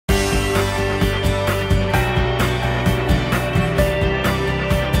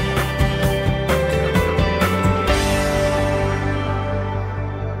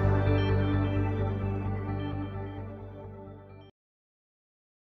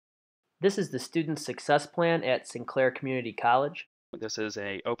This is the Student Success Plan at Sinclair Community College. This is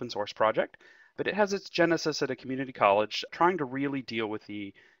an open source project, but it has its genesis at a community college trying to really deal with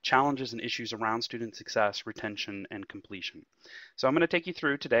the challenges and issues around student success, retention, and completion. So I'm going to take you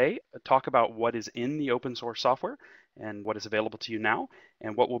through today, talk about what is in the open source software and what is available to you now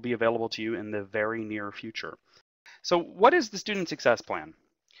and what will be available to you in the very near future. So what is the Student Success Plan?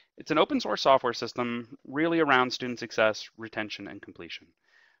 It's an open source software system really around student success, retention, and completion.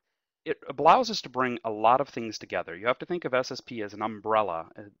 It allows us to bring a lot of things together. You have to think of SSP as an umbrella.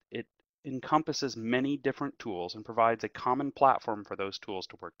 It encompasses many different tools and provides a common platform for those tools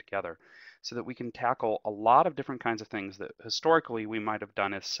to work together so that we can tackle a lot of different kinds of things that historically we might have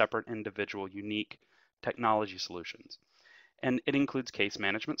done as separate, individual, unique technology solutions. And it includes case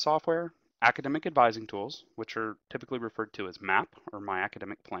management software, academic advising tools, which are typically referred to as MAP or My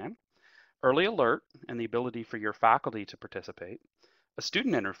Academic Plan, early alert and the ability for your faculty to participate, a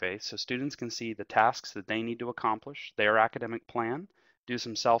student interface so students can see the tasks that they need to accomplish, their academic plan, do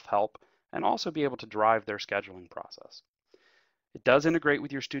some self-help, and also be able to drive their scheduling process. It does integrate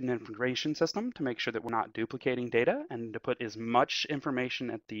with your student information system to make sure that we're not duplicating data and to put as much information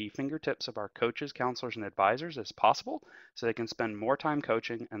at the fingertips of our coaches, counselors, and advisors as possible so they can spend more time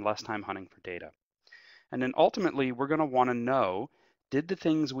coaching and less time hunting for data. And then ultimately, we're going to want to know, did the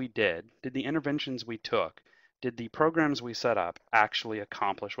things we did the interventions we took, did the programs we set up actually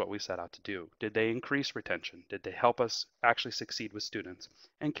accomplish what we set out to do? Did they increase retention? Did they help us actually succeed with students?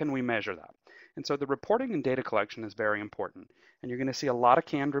 And can we measure that? And so the reporting and data collection is very important. And you're going to see a lot of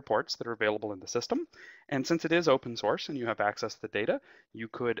canned reports that are available in the system. And since it is open source and you have access to the data, you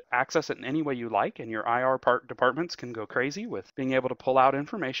could access it in any way you like, and your IR departments can go crazy with being able to pull out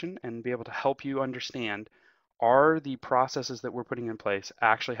information and be able to help you understand, are the processes that we're putting in place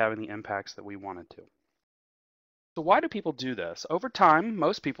actually having the impacts that we wanted to? So why do people do this? Over time,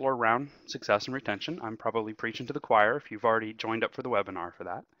 most people are around success and retention. I'm probably preaching to the choir if you've already joined up for the webinar for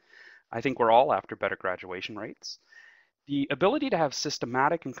that. I think we're all after better graduation rates. The ability to have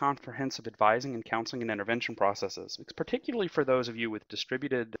systematic and comprehensive advising and counseling and intervention processes, particularly for those of you with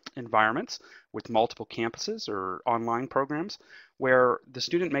distributed environments with multiple campuses or online programs, where the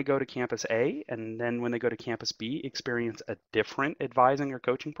student may go to campus A and then when they go to campus B experience a different advising or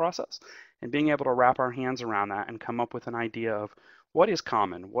coaching process, and being able to wrap our hands around that and come up with an idea of what is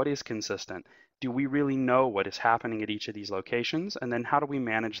common, what is consistent, do we really know what is happening at each of these locations? And then how do we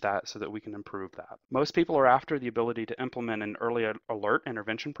manage that so that we can improve that? Most people are after the ability to implement an early alert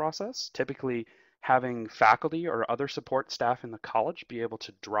intervention process, typically having faculty or other support staff in the college be able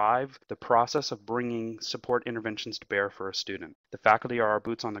to drive the process of bringing support interventions to bear for a student. The faculty are our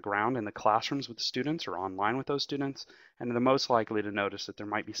boots on the ground in the classrooms with the students or online with those students, and are the most likely to notice that there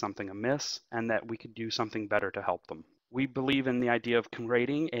might be something amiss and that we could do something better to help them. We believe in the idea of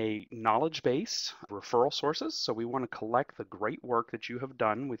creating a knowledge base, referral sources. So we want to collect the great work that you have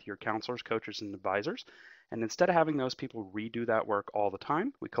done with your counselors, coaches, and advisors. And instead of having those people redo that work all the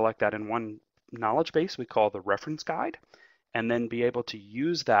time, we collect that in one knowledge base we call the reference guide, and then be able to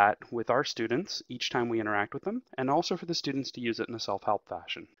use that with our students each time we interact with them, and also for the students to use it in a self-help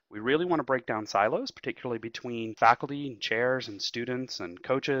fashion. We really want to break down silos, particularly between faculty and chairs and students and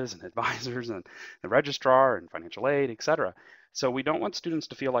coaches and advisors and the registrar and financial aid, etc. So we don't want students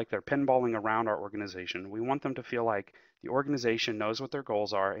to feel like they're pinballing around our organization. We want them to feel like the organization knows what their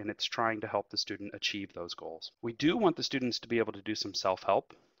goals are and it's trying to help the student achieve those goals. We do want the students to be able to do some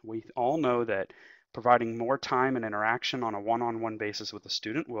self-help. We all know that providing more time and interaction on a one-on-one basis with the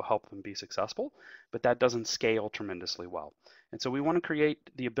student will help them be successful, but that doesn't scale tremendously well. And so we want to create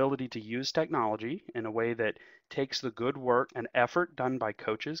the ability to use technology in a way that takes the good work and effort done by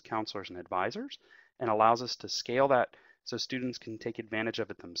coaches, counselors, and advisors and allows us to scale that so students can take advantage of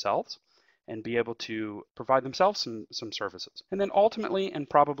it themselves and be able to provide themselves some services. And then ultimately, and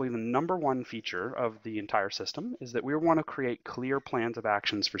probably the number one feature of the entire system, is that we want to create clear plans of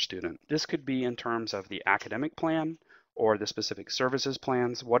actions for students. This could be in terms of the academic plan or the specific services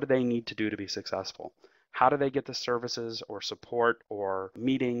plans. What do they need to do to be successful? How do they get the services or support or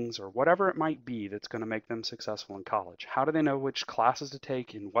meetings or whatever it might be that's going to make them successful in college? How do they know which classes to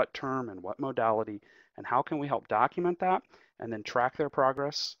take in what term and what modality? And how can we help document that and then track their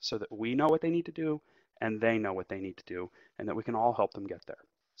progress so that we know what they need to do and they know what they need to do and that we can all help them get there.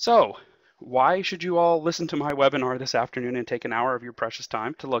 So why should you all listen to my webinar this afternoon and take an hour of your precious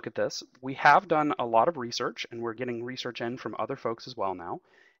time to look at this? We have done a lot of research and we're getting research in from other folks as well now.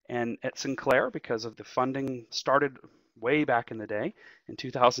 And at Sinclair, because of the funding started way back in the day, in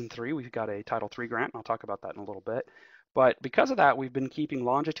 2003, we've got a Title III grant, and I'll talk about that in a little bit. But because of that, we've been keeping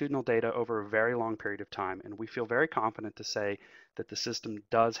longitudinal data over a very long period of time, and we feel very confident to say that the system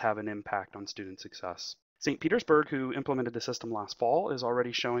does have an impact on student success. St. Petersburg, who implemented the system last fall, is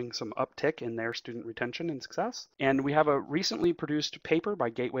already showing some uptick in their student retention and success. And we have a recently produced paper by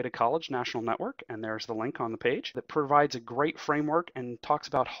Gateway to College National Network, and there's the link on the page, that provides a great framework and talks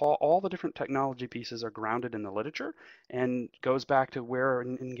about how all the different technology pieces are grounded in the literature and goes back to where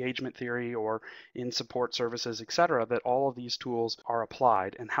in engagement theory or in support services, et cetera, that all of these tools are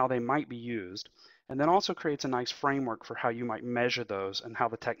applied and how they might be used. And then also creates a nice framework for how you might measure those and how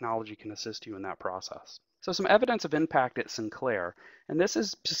the technology can assist you in that process. So some evidence of impact at Sinclair, and this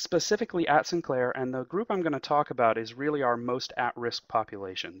is specifically at Sinclair, and the group I'm going to talk about is really our most at-risk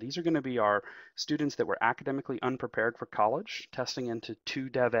population. These are going to be our students that were academically unprepared for college, testing into 2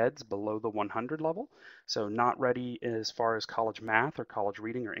 dev eds below the 100 level, so not ready as far as college math or college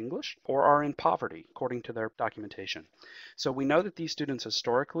reading or English, or are in poverty, according to their documentation. So we know that these students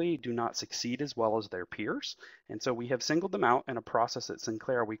historically do not succeed as well as their peers, and so we have singled them out in a process at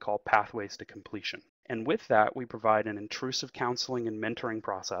Sinclair we call Pathways to Completion. And with that, we provide an intrusive counseling and mentoring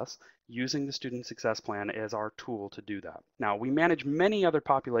process using the Student Success Plan as our tool to do that. Now, we manage many other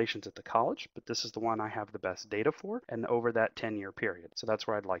populations at the college, but this is the one I have the best data for and over that 10-year period. So that's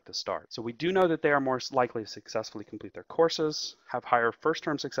where I'd like to start. So we do know that they are more likely to successfully complete their courses, have higher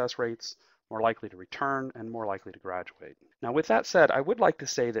first-term success rates, more likely to return, and more likely to graduate. Now, with that said, I would like to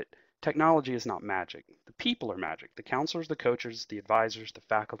say that technology is not magic. The people are magic. The counselors, the coaches, the advisors, the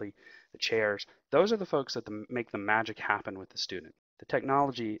faculty, the chairs, those are the folks that make the magic happen with the student. The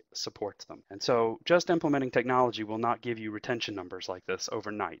technology supports them. And so just implementing technology will not give you retention numbers like this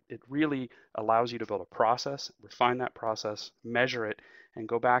overnight. It really allows you to build a process, refine that process, measure it, and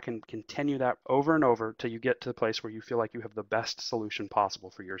go back and continue that over and over till you get to the place where you feel like you have the best solution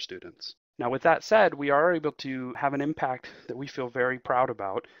possible for your students. Now, with that said, we are able to have an impact that we feel very proud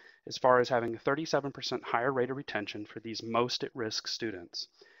about as far as having a 37% higher rate of retention for these most at-risk students.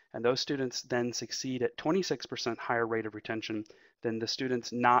 And those students then succeed at 26% higher rate of retention than the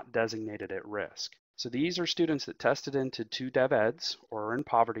students not designated at risk. So these are students that tested into 2 dev eds or are in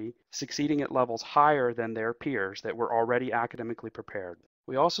poverty, succeeding at levels higher than their peers that were already academically prepared.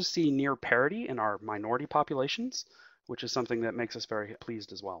 We also see near parity in our minority populations, which is something that makes us very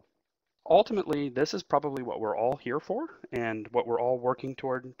pleased as well. Ultimately, this is probably what we're all here for and what we're all working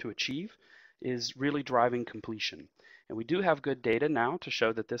toward to achieve is really driving completion. And we do have good data now to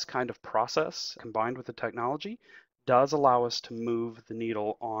show that this kind of process combined with the technology does allow us to move the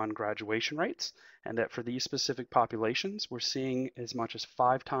needle on graduation rates, and that for these specific populations, we're seeing as much as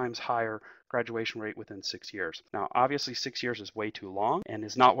 5 times higher graduation rate within 6 years. Now, obviously 6 years is way too long and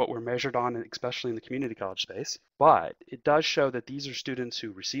is not what we're measured on, especially in the community college space, but it does show that these are students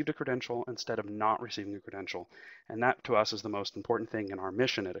who received a credential instead of not receiving a credential. And that to us is the most important thing in our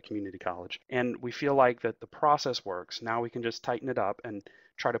mission at a community college. And we feel like that the process works. Now we can just tighten it up and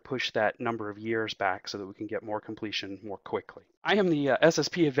try to push that number of years back so that we can get more completion more quickly. I am the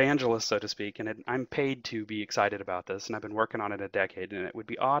SSP evangelist, so to speak, and I'm paid to be excited about this, and I've been working on it a decade, and it would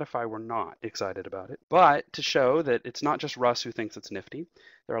be odd if I were not excited about it. But to show that it's not just Russ who thinks it's nifty,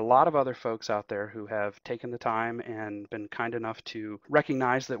 there are a lot of other folks out there who have taken the time and been kind enough to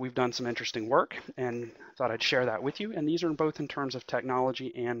recognize that we've done some interesting work, and thought I'd share that with you, and these are both in terms of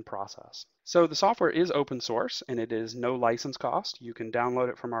technology and process. So the software is open source and it is no license cost. You can download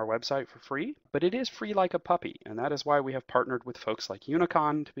it from our website for free, but it is free like a puppy. And that is why we have partnered with folks like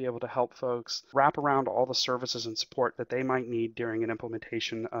Unicon to be able to help folks wrap around all the services and support that they might need during an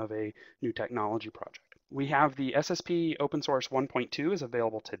implementation of a new technology project. We have the SSP open source 1.2 is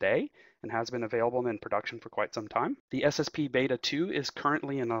available today and has been available in production for quite some time. The SSP beta 2 is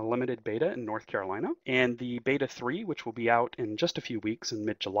currently in a limited beta in North Carolina, and the beta 3, which will be out in just a few weeks in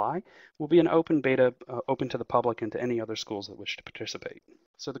mid-July, will be an open beta open to the public and to any other schools that wish to participate.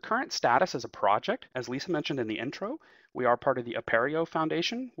 So the current status as a project, as Lisa mentioned in the intro, we are part of the Apereo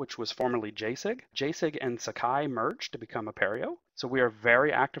Foundation, which was formerly JSIG. JSIG and Sakai merged to become Apereo. So we are a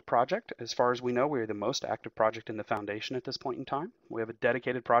very active project. As far as we know, we are the most active project in the foundation at this point in time. We have a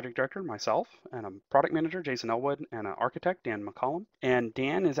dedicated project director, myself, and a product manager, Jason Elwood, and an architect, Dan McCollum. And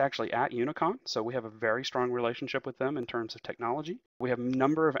Dan is actually at Unicon, so we have a very strong relationship with them in terms of technology. We have a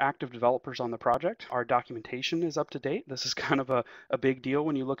number of active developers on the project. Our documentation is up to date. This is kind of a big deal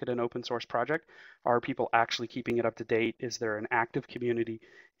when you look at an open source project. Are people actually keeping it up to date? Is there an active community?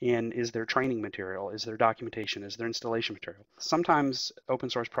 And is there training material? Is there documentation? Is there installation material? Sometimes open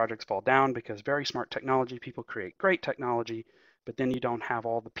source projects fall down because very smart technology people create great technology, but then you don't have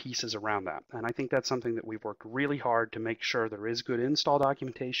all the pieces around that. And I think that's something that we've worked really hard to make sure there is good install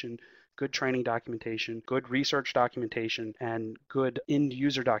documentation, good training documentation, good research documentation, and good end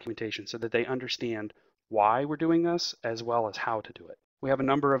user documentation so that they understand why we're doing this as well as how to do it. We have a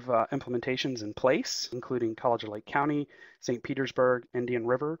number of implementations in place, including College of Lake County, St. Petersburg, Indian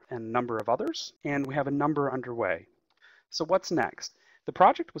River, and a number of others, and we have a number underway. So what's next? The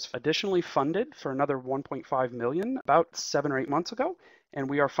project was additionally funded for another 1.5 million about 7 or 8 months ago, and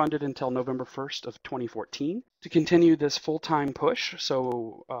we are funded until November 1st of 2014 to continue this full-time push.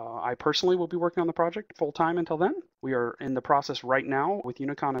 So I personally will be working on the project full-time until then. We are in the process right now with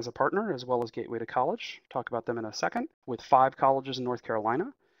Unicon as a partner, as well as Gateway to College. Talk about them in a second, with 5 colleges in North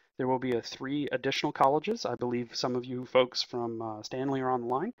Carolina. There will be 3 additional colleges. I believe some of you folks from Stanley are on the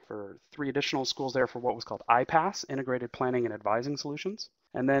line for 3 additional schools there for what was called IPAS, Integrated Planning and Advising Solutions.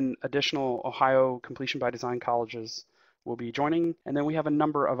 And then additional Ohio Completion by Design colleges will be joining. And then we have a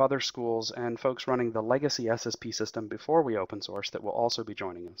number of other schools and folks running the legacy SSP system before we open source that will also be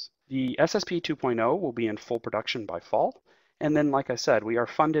joining us. The SSP 2.0 will be in full production by fall. And then, like I said, we are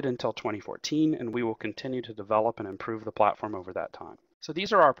funded until 2014, and we will continue to develop and improve the platform over that time. So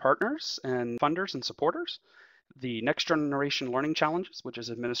these are our partners and funders and supporters. The Next Generation Learning Challenges, which is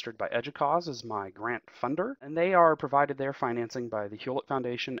administered by EDUCAUSE, is my grant funder, and they are provided their financing by the Hewlett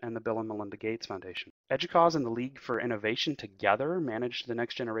Foundation and the Bill and Melinda Gates Foundation. EDUCAUSE and the League for Innovation together manage the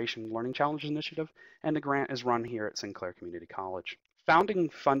Next Generation Learning Challenges initiative, and the grant is run here at Sinclair Community College. Founding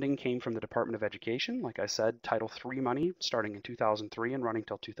funding came from the Department of Education, like I said, Title III money starting in 2003 and running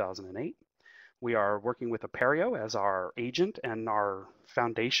till 2008. We are working with Apereo as our agent and our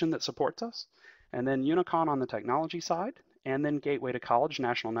foundation that supports us. And then Unicon on the technology side, and then Gateway to College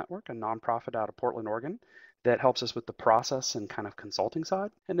National Network, a nonprofit out of Portland, Oregon, that helps us with the process and kind of consulting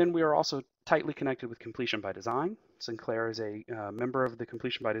side. And then we are also tightly connected with Completion by Design. Sinclair is a member of the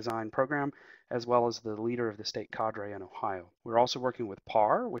Completion by Design program, as well as the leader of the state cadre in Ohio. We're also working with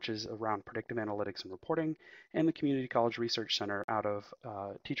PAR, which is around predictive analytics and reporting, and the Community College Research Center out of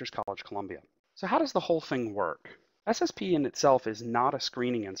Teachers College, Columbia. So how does the whole thing work? SSP in itself is not a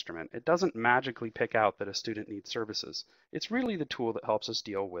screening instrument. It doesn't magically pick out that a student needs services. It's really the tool that helps us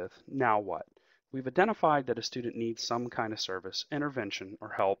deal with now what. We've identified that a student needs some kind of service, intervention, or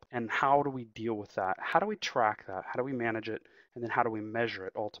help, and how do we deal with that? How do we track that? How do we manage it? And then how do we measure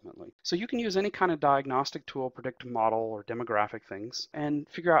it ultimately? So you can use any kind of diagnostic tool, predictive model, or demographic things, and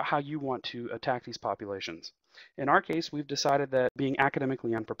figure out how you want to attack these populations. In our case, we've decided that being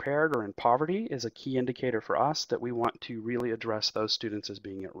academically unprepared or in poverty is a key indicator for us that we want to really address those students as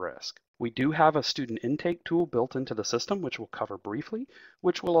being at risk. We do have a student intake tool built into the system, which we'll cover briefly,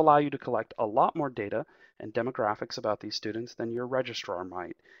 which will allow you to collect a lot more data and demographics about these students than your registrar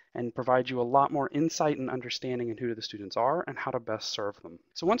might, and provide you a lot more insight and understanding in who the students are and how to best serve them.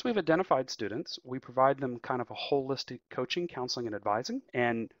 So once we've identified students, we provide them kind of a holistic coaching, counseling, and advising,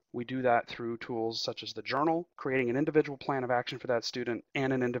 and we do that through tools such as the journal, creating an individual plan of action for that student,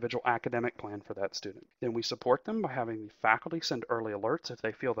 and an individual academic plan for that student. Then we support them by having the faculty send early alerts if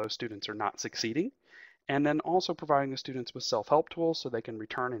they feel those students are not succeeding, and then also providing the students with self-help tools so they can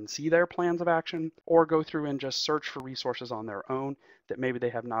return and see their plans of action, or go through and just search for resources on their own that maybe they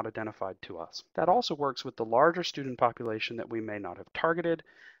have not identified to us. That also works with the larger student population that we may not have targeted.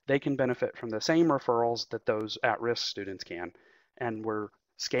 They can benefit from the same referrals that those at-risk students can, and we're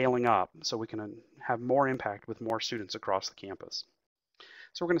scaling up so we can have more impact with more students across the campus.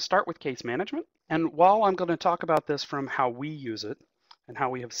 So we're going to start with case management. And while I'm going to talk about this from how we use it and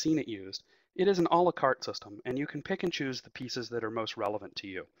how we have seen it used, it is an a la carte system, and you can pick and choose the pieces that are most relevant to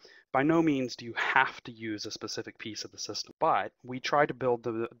you. By no means do you have to use a specific piece of the system, but we try to build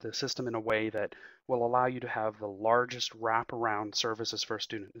the system in a way that will allow you to have the largest wraparound services for a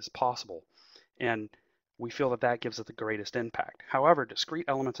student as possible. And we feel that that gives it the greatest impact. However, discrete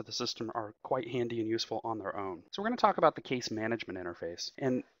elements of the system are quite handy and useful on their own. So we're going to talk about the case management interface.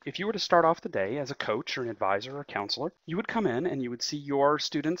 And if you were to start off the day as a coach or an advisor or counselor, you would come in and you would see your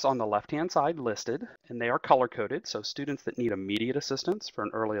students on the left-hand side listed, and they are color-coded. So students that need immediate assistance for an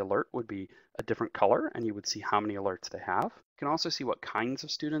early alert would be a different color, and you would see how many alerts they have. You can also see what kinds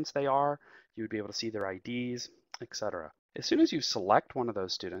of students they are. You would be able to see their IDs, etc. As soon as you select one of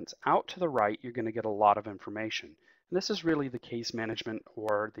those students, out to the right, you're going to get a lot of information. And this is really the case management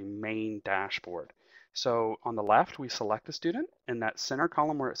or the main dashboard. So on the left, we select a student. In that center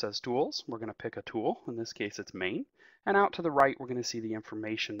column where it says tools, we're going to pick a tool. In this case, it's main. And out to the right, we're going to see the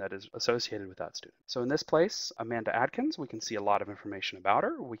information that is associated with that student. So in this place, Amanda Adkins, we can see a lot of information about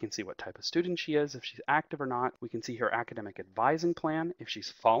her. We can see what type of student she is, if she's active or not. We can see her academic advising plan, if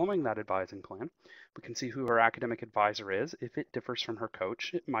she's following that advising plan. We can see who her academic advisor is. If it differs from her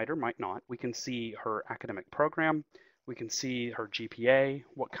coach, it might or might not. We can see her academic program. We can see her GPA,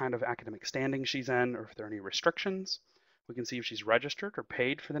 what kind of academic standing she's in, or if there are any restrictions. We can see if she's registered or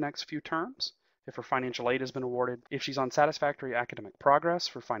paid for the next few terms, if her financial aid has been awarded, if she's on satisfactory academic progress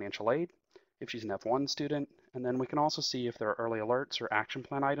for financial aid, if she's an F1 student, and then we can also see if there are early alerts or action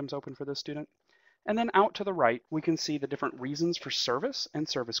plan items open for this student. And then out to the right, we can see the different reasons for service and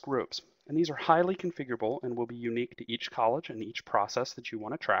service groups. And these are highly configurable and will be unique to each college and each process that you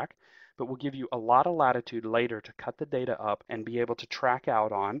want to track, but will give you a lot of latitude later to cut the data up and be able to track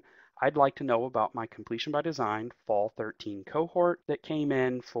out on, I'd like to know about my completion by design fall 13 cohort that came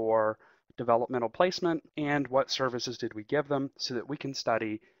in for developmental placement and what services did we give them so that we can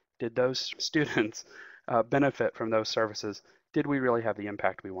study, did those students benefit from those services? Did we really have the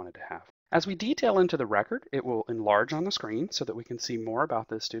impact we wanted to have? As we detail into the record, it will enlarge on the screen so that we can see more about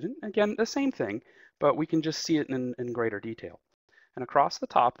this student. Again, the same thing, but we can just see it in greater detail. And across the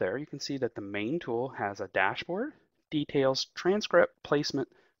top there, you can see that the main tool has a dashboard, details, transcript, placement,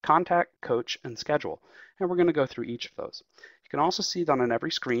 contact, coach, and schedule. And we're going to go through each of those. You can also see that on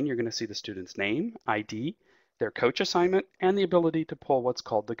every screen, you're going to see the student's name, ID, their coach assignment, and the ability to pull what's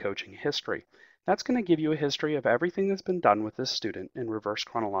called the coaching history. That's going to give you a history of everything that's been done with this student in reverse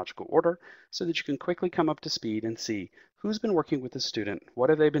chronological order so that you can quickly come up to speed and see who's been working with the student, what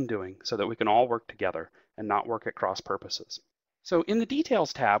have they been doing, so that we can all work together and not work at cross purposes. So in the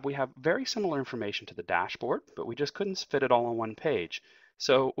Details tab, we have very similar information to the dashboard, but we just couldn't fit it all on one page.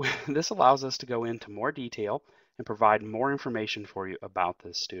 So this allows us to go into more detail and provide more information for you about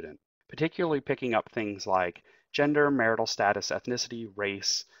this student, particularly picking up things like gender, marital status, ethnicity,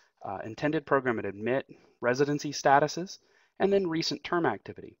 race, intended program and admit, residency statuses, and then recent term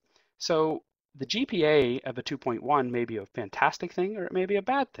activity. So the GPA of a 2.1 may be a fantastic thing or it may be a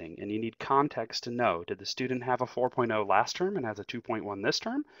bad thing, and you need context to know, did the student have a 4.0 last term and has a 2.1 this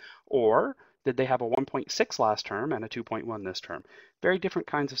term? Or did they have a 1.6 last term and a 2.1 this term? Very different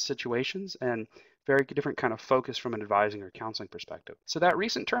kinds of situations and very different kind of focus from an advising or counseling perspective. So that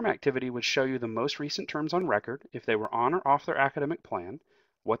recent term activity would show you the most recent terms on record, if they were on or off their academic plan,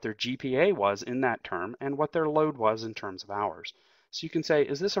 what their GPA was in that term, and what their load was in terms of hours. So you can say,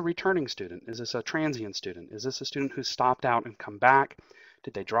 is this a returning student? Is this a transient student? Is this a student who stopped out and come back?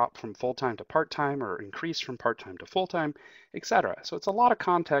 Did they drop from full-time to part-time or increase from part-time to full-time, etc.? So it's a lot of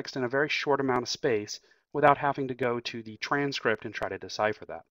context in a very short amount of space without having to go to the transcript and try to decipher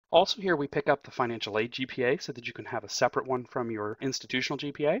that. Also here we pick up the financial aid GPA so that you can have a separate one from your institutional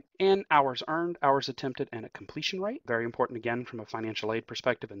GPA, and hours earned, hours attempted, and a completion rate. Very important again from a financial aid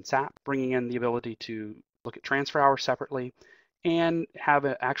perspective in SAP, bringing in the ability to look at transfer hours separately and have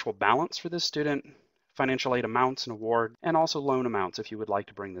an actual balance for this student, financial aid amounts and award, and also loan amounts if you would like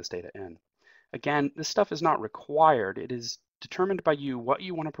to bring this data in. Again, this stuff is not required. It is determined by you what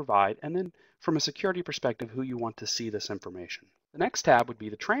you want to provide, and then from a security perspective, who you want to see this information. The next tab would be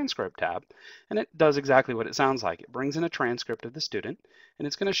the transcript tab, and it does exactly what it sounds like. It brings in a transcript of the student, and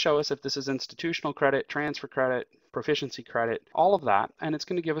it's going to show us if this is institutional credit, transfer credit, proficiency credit, all of that, and it's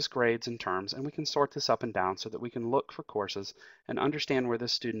going to give us grades and terms, and we can sort this up and down so that we can look for courses and understand where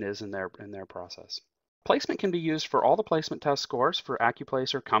this student is in their process. Placement can be used for all the placement test scores for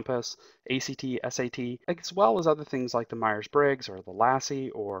AccuPlacer, Compass, ACT, SAT, as well as other things like the Myers-Briggs or the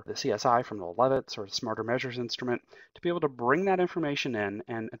Lassie or the CSI from the Levitz or the Smarter Measures instrument to be able to bring that information in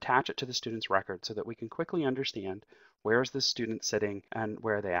and attach it to the student's record so that we can quickly understand where is this student sitting and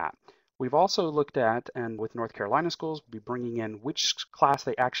where are they at. We've also looked at, and with North Carolina schools, we'll be bringing in which class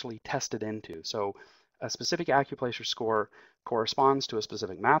they actually tested into. So a specific AccuPlacer score corresponds to a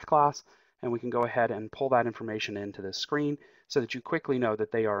specific math class, and we can go ahead and pull that information into this screen so that you quickly know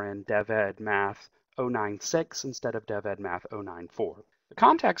that they are in DevEd Math 096 instead of DevEd Math 094. The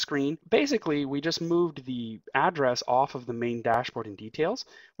contact screen, basically we just moved the address off of the main dashboard and details.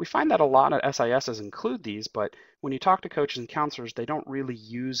 We find that a lot of SISs include these, but when you talk to coaches and counselors, they don't really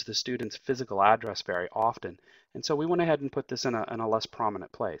use the student's physical address very often. And so we went ahead and put this in a less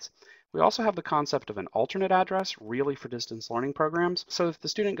prominent place. We also have the concept of an alternate address, really for distance learning programs. So if the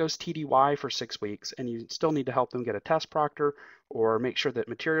student goes TDY for 6 weeks and you still need to help them get a test proctor or make sure that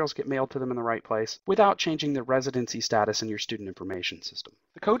materials get mailed to them in the right place without changing the residency status in your student information system.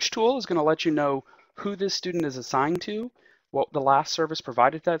 The coach tool is going to let you know who this student is assigned to, what the last service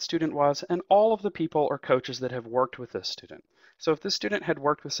provided to that student was, and all of the people or coaches that have worked with this student. So if this student had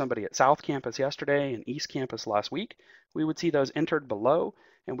worked with somebody at South Campus yesterday and East Campus last week, we would see those entered below,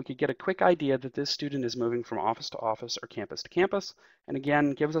 and we could get a quick idea that this student is moving from office to office or campus to campus, and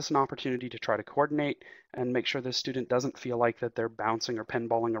again, gives us an opportunity to try to coordinate and make sure this student doesn't feel like that they're bouncing or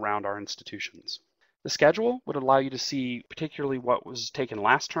pinballing around our institutions. The schedule would allow you to see particularly what was taken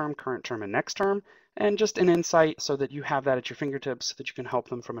last term, current term, and next term, and just an insight so that you have that at your fingertips so that you can help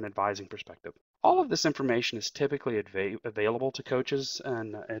them from an advising perspective. All of this information is typically available to coaches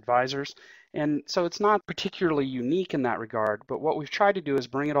and advisors, and so it's not particularly unique in that regard, but what we've tried to do is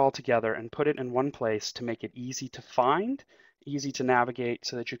bring it all together and put it in one place to make it easy to find, easy to navigate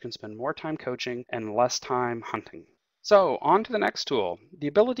so that you can spend more time coaching and less time hunting. So on to the next tool, the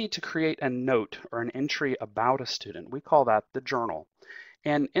ability to create a note or an entry about a student. We call that the journal.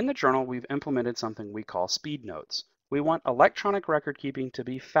 And in the journal, we've implemented something we call speed notes. We want electronic record keeping to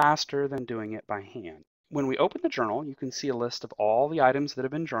be faster than doing it by hand. When we open the journal, you can see a list of all the items that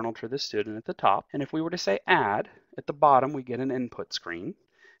have been journaled for the student at the top. And if we were to say add, at the bottom, we get an input screen.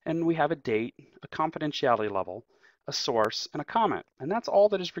 And we have a date, a confidentiality level, a source, and a comment. And that's all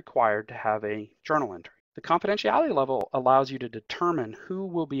that is required to have a journal entry. The confidentiality level allows you to determine who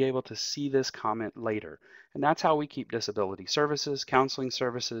will be able to see this comment later. And that's how we keep disability services, counseling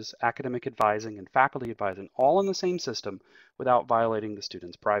services, academic advising, and faculty advising all in the same system without violating the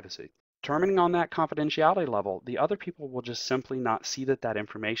student's privacy. Determining on that confidentiality level, the other people will just simply not see that that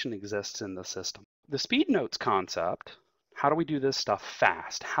information exists in the system. The speed notes concept, how do we do this stuff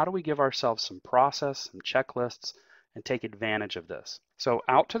fast? How do we give ourselves some process, some checklists, and take advantage of this? So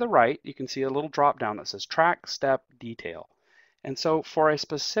out to the right, you can see a little drop down that says track, step, detail. And so for a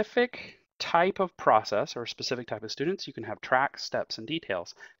specific type of process or a specific type of students, you can have tracks, steps, and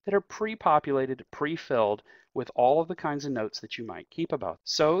details that are pre-populated, pre-filled with all of the kinds of notes that you might keep about.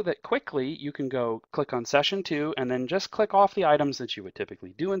 So that quickly you can go click on session 2 and then just click off the items that you would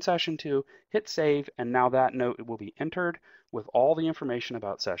typically do in session 2, hit save, and now that note will be entered with all the information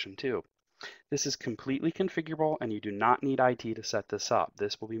about session 2. This is completely configurable and you do not need IT to set this up.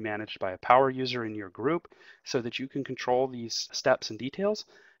 This will be managed by a power user in your group so that you can control these steps and details.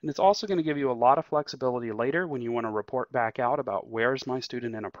 And it's also going to give you a lot of flexibility later when you want to report back out about where's my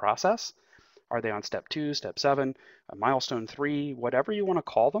student in a process. Are they on step 2, step 7, milestone 3, whatever you want to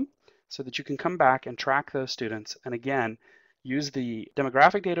call them, so that you can come back and track those students. And again, use the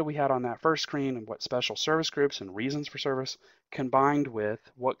demographic data we had on that first screen and what special service groups and reasons for service combined with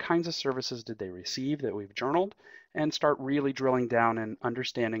what kinds of services did they receive that we've journaled, and start really drilling down and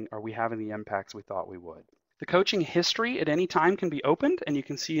understanding, are we having the impacts we thought we would? The coaching history at any time can be opened, and you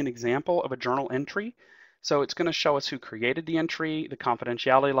can see an example of a journal entry. So it's going to show us who created the entry, the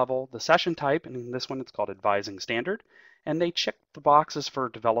confidentiality level, the session type, and in this one it's called advising standard. And they check the boxes for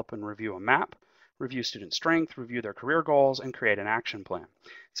develop and review a map, review student strength, review their career goals, and create an action plan.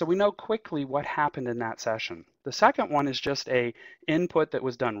 So we know quickly what happened in that session. The second one is just a input that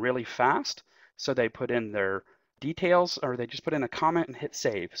was done really fast. So they put in their details, or they just put in a comment and hit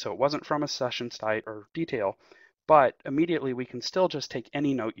save. So it wasn't from a session site or detail, but immediately we can still just take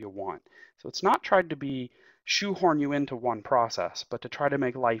any note you want. So it's not tried to be shoehorn you into one process, but to try to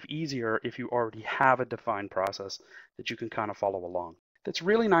make life easier if you already have a defined process that you can kind of follow along. That's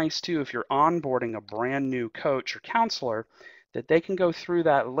really nice too if you're onboarding a brand new coach or counselor, that they can go through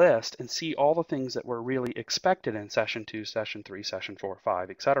that list and see all the things that were really expected in session 2, session 3, session 4, 5,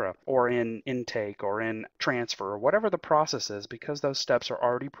 etc., or in intake or in transfer or whatever the process is, because those steps are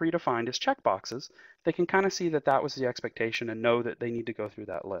already predefined as checkboxes. They can kind of see that that was the expectation and know that they need to go through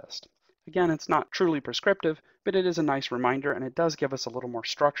that list. Again, it's not truly prescriptive, but it is a nice reminder, and it does give us a little more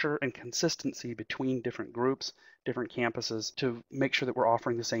structure and consistency between different groups, different campuses, to make sure that we're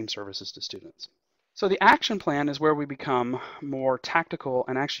offering the same services to students. So the action plan is where we become more tactical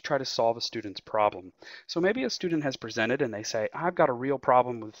and actually try to solve a student's problem. So maybe a student has presented and they say, I've got a real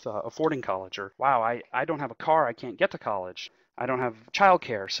problem with affording college, or wow, I don't have a car, I can't get to college. I don't have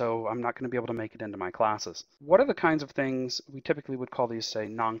childcare, so I'm not going to be able to make it into my classes. What are the kinds of things we typically would call these, say,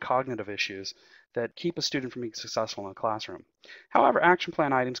 non-cognitive issues that keep a student from being successful in a classroom? However, action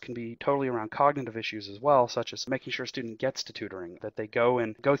plan items can be totally around cognitive issues as well, such as making sure a student gets to tutoring, that they go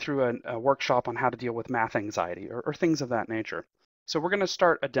through a workshop on how to deal with math anxiety, or things of that nature. So we're going to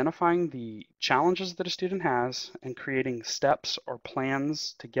start identifying the challenges that a student has and creating steps or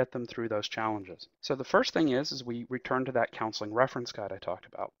plans to get them through those challenges. So the first thing is we return to that counseling reference guide I talked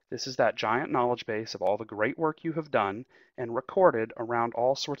about. This is that giant knowledge base of all the great work you have done and recorded around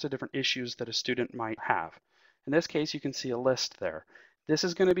all sorts of different issues that a student might have. In this case, you can see a list there. This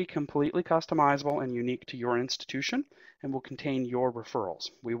is going to be completely customizable and unique to your institution and will contain your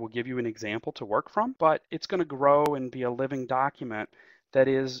referrals. We will give you an example to work from, but it's going to grow and be a living document that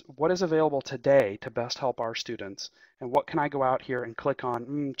is what is available today to best help our students, and what can I go out here and click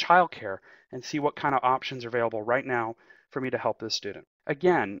on childcare and see what kind of options are available right now for me to help this student.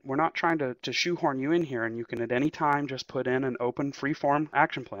 Again, we're not trying to shoehorn you in here, and you can at any time just put in an open free-form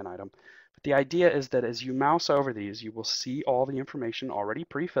action plan item. The idea is that as you mouse over these, you will see all the information already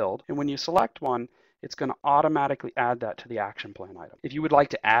pre-filled, and when you select one, it's going to automatically add that to the action plan item. If you would like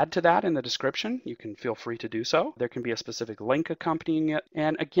to add to that in the description, you can feel free to do so. There can be a specific link accompanying it.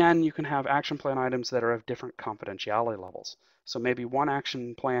 And again, you can have action plan items that are of different confidentiality levels. So maybe one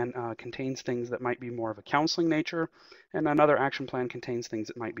action plan contains things that might be more of a counseling nature, and another action plan contains things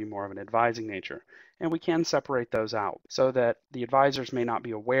that might be more of an advising nature. And we can separate those out so that the advisors may not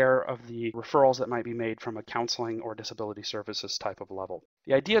be aware of the referrals that might be made from a counseling or disability services type of level.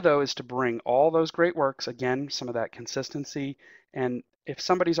 The idea, though, is to bring all those great works, again, some of that consistency, and if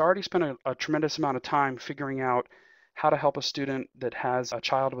somebody's already spent a tremendous amount of time figuring out how to help a student that has a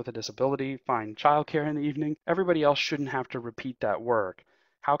child with a disability find childcare in the evening, everybody else shouldn't have to repeat that work.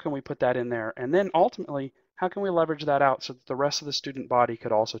 How can we put that in there? And then ultimately, how can we leverage that out so that the rest of the student body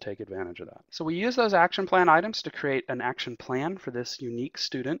could also take advantage of that? So we use those action plan items to create an action plan for this unique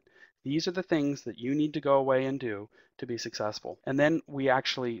student. These are the things that you need to go away and do to be successful. And then we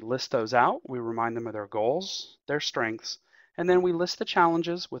actually list those out. We remind them of their goals, their strengths, and then we list the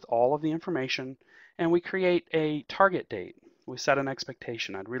challenges with all of the information, and we create a target date. We set an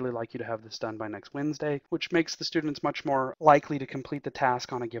expectation. I'd really like you to have this done by next Wednesday, which makes the students much more likely to complete the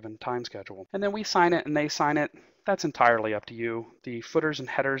task on a given time schedule. And then we sign it and they sign it. That's entirely up to you. The footers and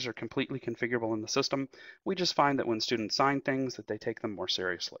headers are completely configurable in the system. We just find that when students sign things that they take them more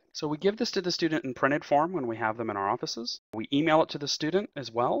seriously. So we give this to the student in printed form when we have them in our offices. We email it to the student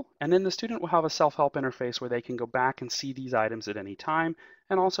as well, and then the student will have a self-help interface where they can go back and see these items at any time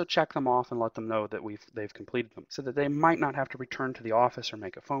and also check them off and let them know that they've completed them so that they might not have to return to the office or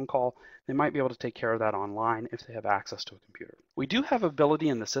make a phone call. They might be able to take care of that online if they have access to a computer. We do have ability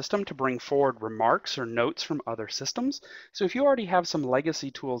in the system to bring forward remarks or notes from other systems. So if you already have some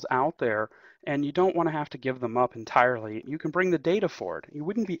legacy tools out there and you don't want to have to give them up entirely, you can bring the data forward. You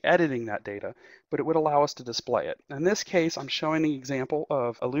wouldn't be editing that data, but it would allow us to display it. In this case, I'm showing an example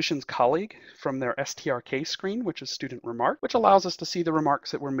of Aleutian's colleague from their STRK screen, which is student remark, which allows us to see the remarks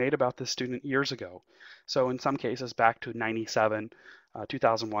that were made about this student years ago. So in some cases back to 97,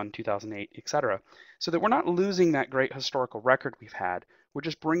 2001, 2008, etc. So that we're not losing that great historical record we've had. We're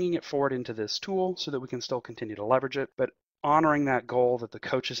just bringing it forward into this tool so that we can still continue to leverage it, but honoring that goal that the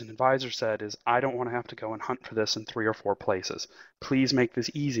coaches and advisors said is, I don't want to have to go and hunt for this in 3 or 4 places. Please make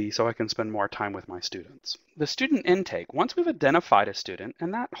this easy so I can spend more time with my students. The student intake, once we've identified a student,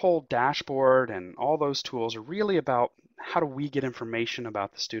 and that whole dashboard and all those tools are really about how do we get information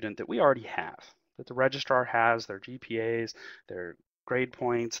about the student that we already have, that the registrar has, their GPAs, their grade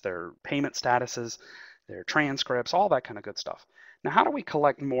points, their payment statuses, their transcripts, all that kind of good stuff. Now, how do we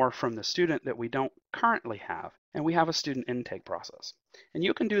collect more from the student that we don't currently have? And we have a student intake process. And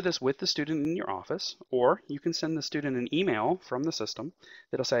you can do this with the student in your office, or you can send the student an email from the system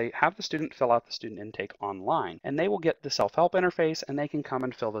that'll say, have the student fill out the student intake online. And they will get the self-help interface and they can come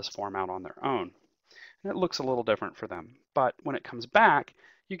and fill this form out on their own. And it looks a little different for them. But when it comes back,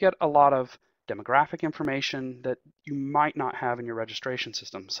 you get a lot of demographic information that you might not have in your registration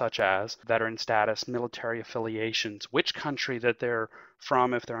system, such as veteran status, military affiliations, which country that they're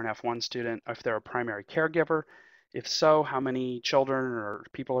from, if they're an F1 student, if they're a primary caregiver. If so, how many children or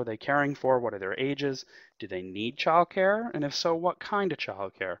people are they caring for? What are their ages? Do they need childcare? And if so, what kind of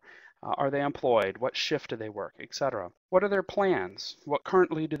childcare? Are they employed? What shift do they work, etc.? What are their plans? What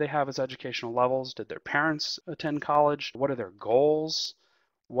currently do they have as educational levels? Did their parents attend college? What are their goals?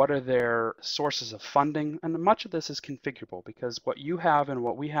 What are their sources of funding? And much of this is configurable because what you have and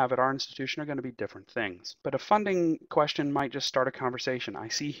what we have at our institution are going to be different things. But a funding question might just start a conversation. I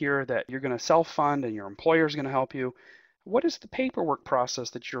see here that you're going to self-fund and your employer is going to help you. What is the paperwork process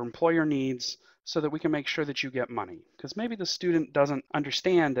that your employer needs so that we can make sure that you get money? Because maybe the student doesn't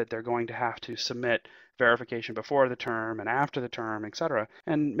understand that they're going to have to submit verification before the term and after the term, etc.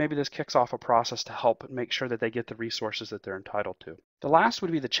 And maybe this kicks off a process to help make sure that they get the resources that they're entitled to. The last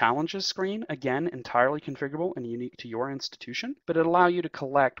would be the challenges screen, again, entirely configurable and unique to your institution, but it allows you to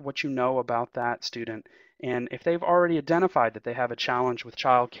collect what you know about that student. And if they've already identified that they have a challenge with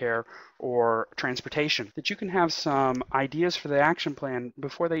childcare or transportation, that you can have some ideas for the action plan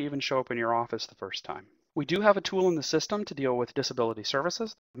before they even show up in your office the first time. We do have a tool in the system to deal with disability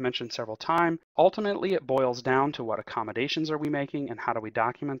services. I've mentioned several times. Ultimately, it boils down to what accommodations are we making and how do we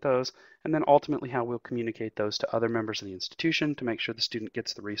document those, and then ultimately how we'll communicate those to other members of the institution to make sure the student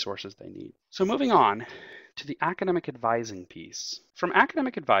gets the resources they need. So moving on to the academic advising piece. From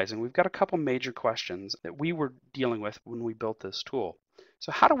academic advising, we've got a couple major questions that we were dealing with when we built this tool.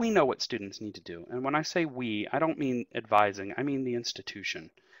 So how do we know what students need to do? And when I say we, I don't mean advising, I mean the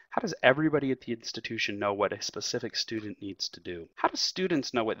institution. How does everybody at the institution know what a specific student needs to do? How do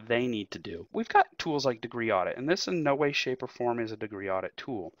students know what they need to do? We've got tools like Degree Audit, and this in no way, shape, or form is a Degree Audit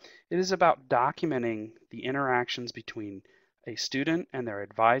tool. It is about documenting the interactions between a student and their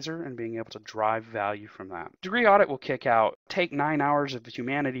advisor and being able to drive value from that. Degree Audit will kick out, take 9 hours of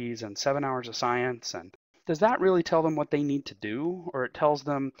humanities and 7 hours of science, and does that really tell them what they need to do? Or it tells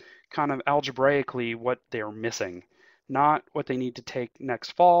them kind of algebraically what they're missing, not what they need to take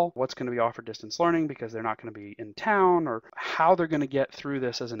next fall, what's going to be offered distance learning because they're not going to be in town, or how they're going to get through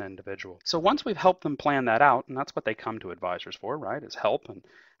this as an individual. So once we've helped them plan that out, and that's what they come to advisors for, right, is help, and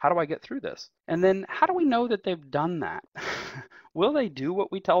how do I get through this? And then how do we know that they've done that? Will they do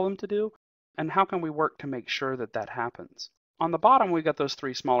what we tell them to do? And how can we work to make sure that that happens? On the bottom, we've got those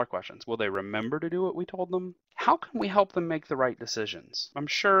 3 smaller questions. Will they remember to do what we told them? How can we help them make the right decisions? I'm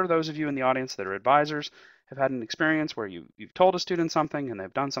sure those of you in the audience that are advisors have had an experience where you've told a student something and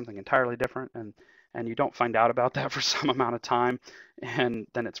they've done something entirely different, and you don't find out about that for some amount of time, and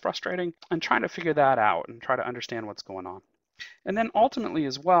then it's frustrating, and trying to figure that out and try to understand what's going on. And then ultimately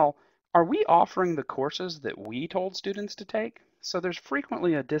as well, are we offering the courses that we told students to take? So there's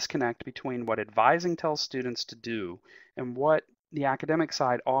frequently a disconnect between what advising tells students to do and what the academic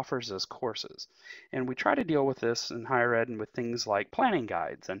side offers as courses. And we try to deal with this in higher ed and with things like planning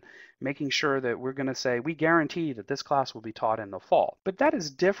guides and making sure that we're going to say, we guarantee that this class will be taught in the fall. But that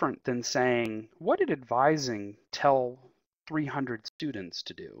is different than saying, what did advising tell 300 students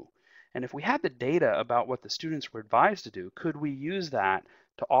to do? And if we had the data about what the students were advised to do, could we use that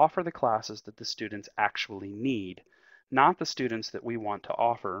to offer the classes that the students actually need, not the students that we want to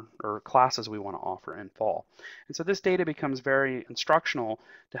offer or classes we want to offer in fall? And so this data becomes very instructional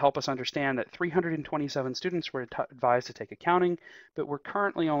to help us understand that 327 students were advised to take accounting, but we're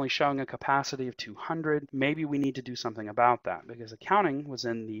currently only showing a capacity of 200. Maybe we need to do something about that because accounting was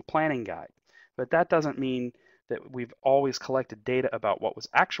in the planning guide. But that doesn't mean that we've always collected data about what was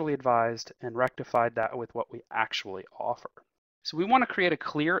actually advised and rectified that with what we actually offer. So we want to create a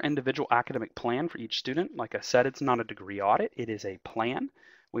clear individual academic plan for each student. Like I said, it's not a degree audit, it is a plan.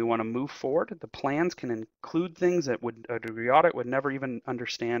 We want to move forward. The plans can include things that a degree audit would never even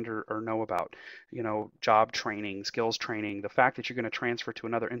understand or know about. You know, job training, skills training, the fact that you're going to transfer to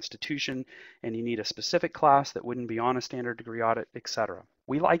another institution and you need a specific class that wouldn't be on a standard degree audit, etc.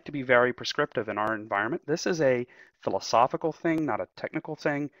 We like to be very prescriptive in our environment. This is a philosophical thing, not a technical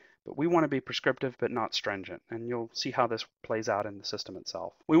thing, but we want to be prescriptive but not stringent, and you'll see how this plays out in the system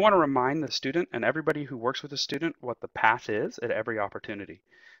itself. We want to remind the student and everybody who works with the student what the path is at every opportunity.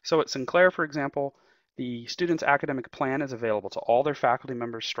 So at Sinclair, for example, the student's academic plan is available to all their faculty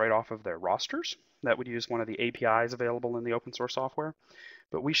members straight off of their rosters. That would use one of the APIs available in the open source software.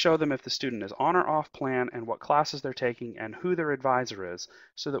 But we show them if the student is on or off plan and what classes they're taking and who their advisor is,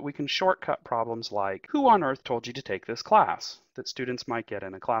 so that we can shortcut problems like, who on earth told you to take this class, that students might get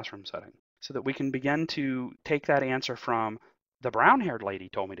in a classroom setting, so that we can begin to take that answer from the brown-haired lady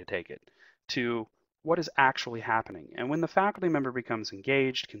told me to take it to what is actually happening. And when the faculty member becomes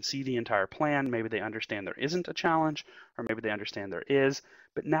engaged, can see the entire plan, maybe they understand there isn't a challenge, or maybe they understand there is,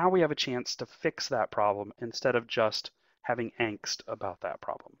 but now we have a chance to fix that problem instead of just having angst about that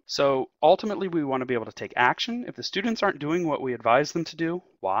problem. So ultimately, we want to be able to take action. If the students aren't doing what we advise them to do,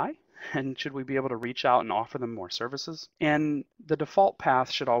 why? And should we be able to reach out and offer them more services? And the default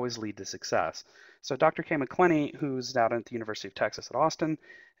path should always lead to success. So Dr. Kay McClenny, who's out at the University of Texas at Austin,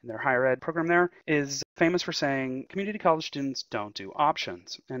 in their higher ed program there, is famous for saying community college students don't do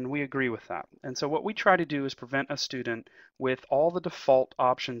options, and we agree with that. And so what we try to do is prevent a student with all the default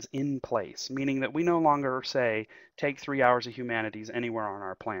options in place, meaning that we no longer say take 3 hours of humanities anywhere on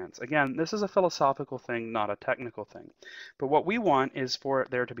our plans. Again, this is a philosophical thing, not a technical thing. But what we want is for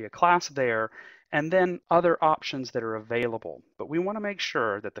there to be a class there and then other options that are available. But we want to make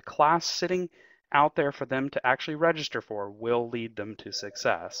sure that the class sitting out there for them to actually register for will lead them to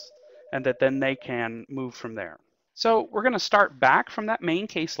success, and that then they can move from there. So we're going to start back from that main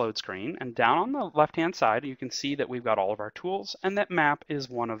caseload screen, and down on the left-hand side you can see that we've got all of our tools, and that map is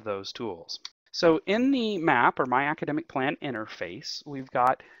one of those tools. So in the map, or My Academic Plan interface, we've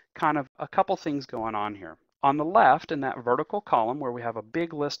got kind of a couple things going on here. On the left, in that vertical column where we have a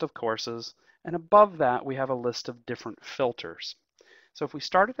big list of courses, and above that we have a list of different filters. So if we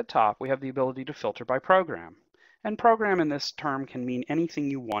start at the top, we have the ability to filter by program. And program in this term can mean anything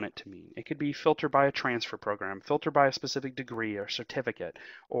you want it to mean. It could be filter by a transfer program, filter by a specific degree or certificate,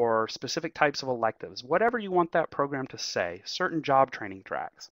 or specific types of electives, whatever you want that program to say, certain job training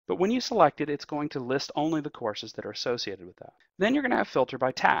tracks. But when you select it, it's going to list only the courses that are associated with that. Then you're going to have filter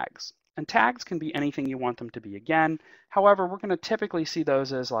by tags. And tags can be anything you want them to be again. However, we're going to typically see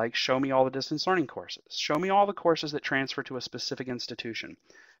those as like, show me all the distance learning courses. Show me all the courses that transfer to a specific institution.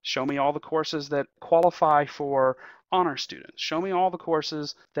 Show me all the courses that qualify for honor students. Show me all the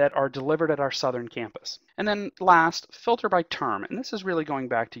courses that are delivered at our southern campus. And then last, filter by term. And this is really going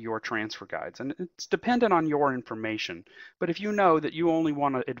back to your transfer guides. And it's dependent on your information. But if you know that you only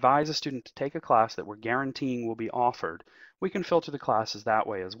want to advise a student to take a class that we're guaranteeing will be offered, we can filter the classes that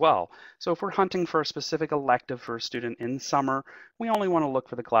way as well. So if we're hunting for a specific elective for a student in summer, we only want to look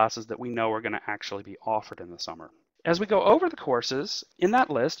for the classes that we know are going to actually be offered in the summer. As we go over the courses, in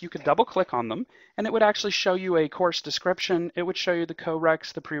that list, you could double click on them and it would actually show you a course description. It would show you the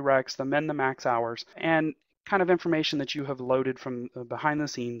co-recs, the prereqs, the min, the max hours, and kind of information that you have loaded from behind the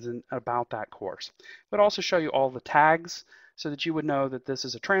scenes about that course. It would also show you all the tags so that you would know that this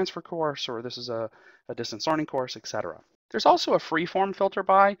is a transfer course or this is a distance learning course, etc. There's also a free-form filter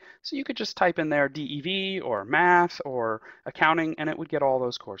by, so you could just type in there DEV or math or accounting, and it would get all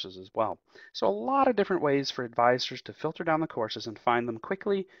those courses as well. So a lot of different ways for advisors to filter down the courses and find them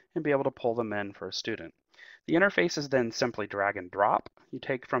quickly and be able to pull them in for a student. The interface is then simply drag and drop. You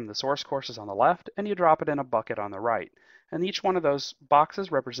take from the source courses on the left and you drop it in a bucket on the right. And each one of those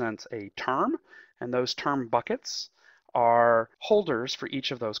boxes represents a term, and those term buckets are holders for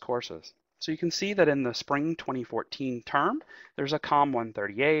each of those courses. So you can see that in the spring 2014 term, there's a COM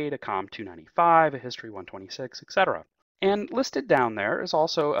 138, a COM 295, a History 126, etc. And listed down there is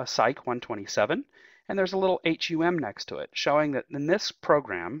also a Psych 127, and there's a little HUM next to it, showing that in this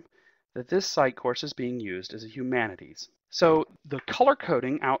program, that this psych course is being used as a humanities. So the color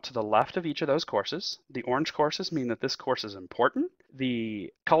coding out to the left of each of those courses, the orange courses mean that this course is important.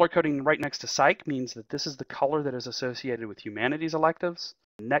 The color coding right next to psych means that this is the color that is associated with humanities electives.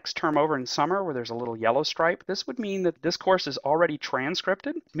 Next term over in summer, where there's a little yellow stripe, this would mean that this course is already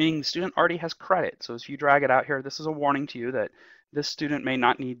transcripted, meaning the student already has credit. So if you drag it out here, this is a warning to you that this student may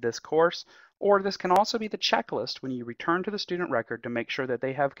not need this course. Or this can also be the checklist when you return to the student record to make sure that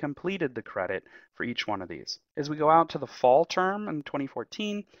they have completed the credit for each one of these. As we go out to the fall term in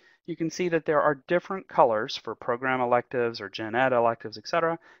 2014, you can see that there are different colors for program electives or gen ed electives,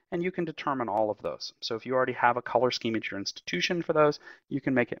 etc., and you can determine all of those. So if you already have a color scheme at your institution for those, you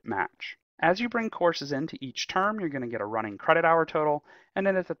can make it match. As you bring courses into each term, you're going to get a running credit hour total, and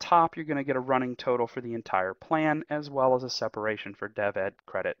then at the top, you're going to get a running total for the entire plan, as well as a separation for Dev Ed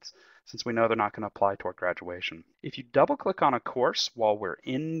credits, since we know they're not going to apply toward graduation. If you double click on a course while we're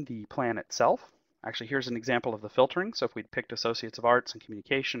in the plan itself, actually here's an example of the filtering. So if we'd picked Associates of Arts in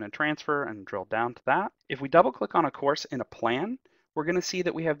Communication and Transfer and drilled down to that, if we double click on a course in a plan, we're going to see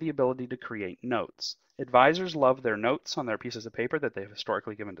that we have the ability to create notes. Advisors love their notes on their pieces of paper that they've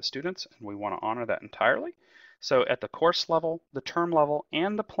historically given to students, and we want to honor that entirely. So at the course level, the term level,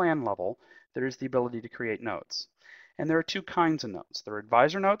 and the plan level, there is the ability to create notes. And there are two kinds of notes. There are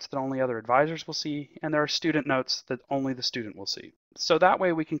advisor notes that only other advisors will see, and there are student notes that only the student will see. So that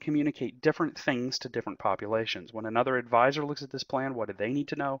way we can communicate different things to different populations. When another advisor looks at this plan, what do they need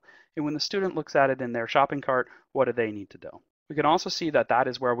to know? And when the student looks at it in their shopping cart, what do they need to know? We can also see that that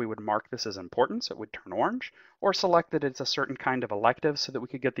is where we would mark this as important, so it would turn orange, or select that it's a certain kind of elective so that we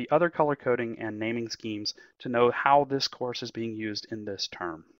could get the other color coding and naming schemes to know how this course is being used in this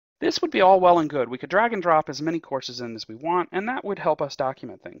term. This would be all well and good. We could drag and drop as many courses in as we want, and that would help us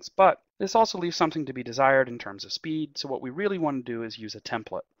document things. But this also leaves something to be desired in terms of speed, so what we really want to do is use a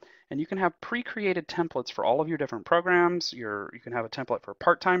template. And you can have pre-created templates for all of your different programs. You can have a template for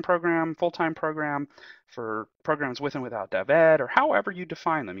part-time program, full-time program, for programs with and without Dev Ed, or however you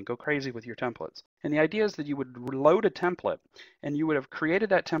define them. You go crazy with your templates. And the idea is that you would load a template, and you would have created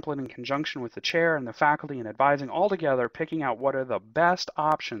that template in conjunction with the chair and the faculty and advising all together, picking out what are the best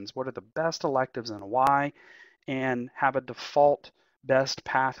options, what are the best electives and why, and have a default best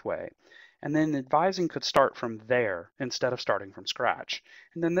pathway. And then advising could start from there instead of starting from scratch.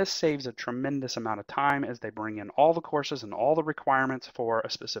 And then this saves a tremendous amount of time as they bring in all the courses and all the requirements for a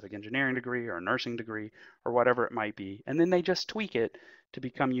specific engineering degree or a nursing degree or whatever it might be. And then they just tweak it to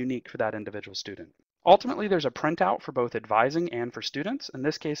become unique for that individual student. Ultimately, there's a printout for both advising and for students. In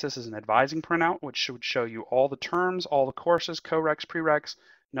this case, this is an advising printout, which should show you all the terms, all the courses, co-recs, prereqs,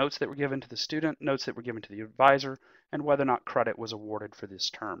 notes that were given to the student, notes that were given to the advisor, and whether or not credit was awarded for this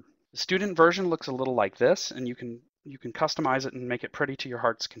term. The student version looks a little like this, and you can customize it and make it pretty to your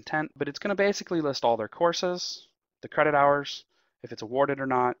heart's content, but it's going to basically list all their courses, the credit hours, if it's awarded or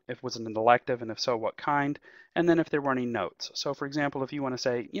not, if it was an elective, and if so, what kind, and then if there were any notes. So for example, if you want to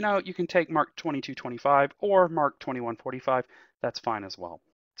say, you can take Mark 2225 or Mark 2145, that's fine as well.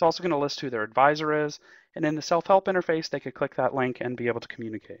 It's also going to list who their advisor is, and in the self-help interface, they could click that link and be able to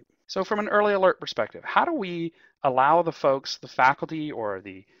communicate. So from an early alert perspective, how do we allow the folks, the faculty or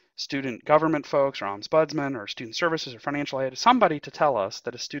the student government folks or ombudsman or student services or financial aid, somebody to tell us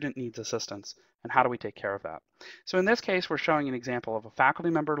that a student needs assistance, and how do we take care of that? So in this case, we're showing an example of a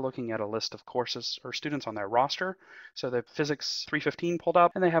faculty member looking at a list of courses or students on their roster. So the Physics 315 pulled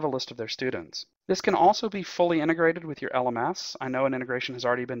up and they have a list of their students. This can also be fully integrated with your LMS. I know an integration has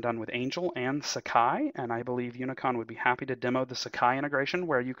already been done with Angel and Sakai, and I believe Unicon would be happy to demo the Sakai integration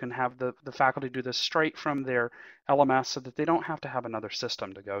where you can have the faculty do this straight from their LMS so that they don't have to have another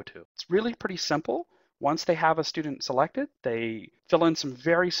system to go to. It's really pretty simple. Once they have a student selected, they fill in some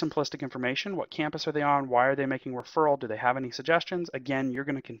very simplistic information. What campus are they on? Why are they making referral? Do they have any suggestions? Again, you're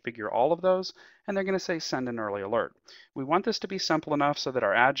going to configure all of those, and they're going to say send an early alert. We want this to be simple enough so that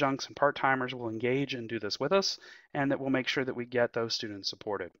our adjuncts and part-timers will engage and do this with us, and that we'll make sure that we get those students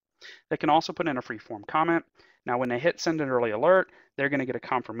supported. They can also put in a free-form comment. Now, when they hit send an early alert, they're going to get a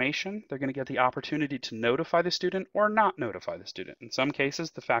confirmation. They're going to get the opportunity to notify the student or not notify the student. In some cases,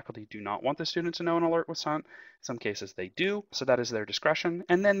 the faculty do not want the student to know an alert was sent. In some cases, they do, so that is their discretion.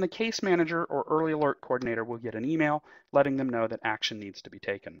 And then the case manager or early alert coordinator will get an email letting them know that action needs to be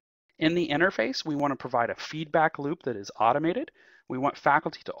taken. In the interface, we want to provide a feedback loop that is automated. We want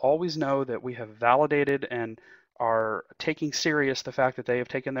faculty to always know that we have validated and are taking serious the fact that they have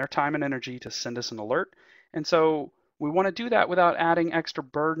taken their time and energy to send us an alert. And so we want to do that without adding extra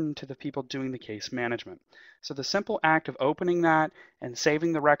burden to the people doing the case management. So the simple act of opening that and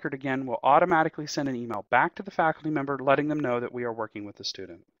saving the record again will automatically send an email back to the faculty member letting them know that we are working with the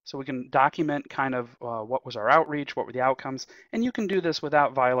student. So we can document kind of what was our outreach, what were the outcomes, and you can do this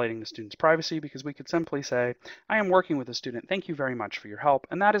without violating the student's privacy because we could simply say, I am working with the student, thank you very much for your help.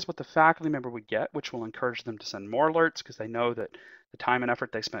 And that is what the faculty member would get, which will encourage them to send more alerts because they know that the time and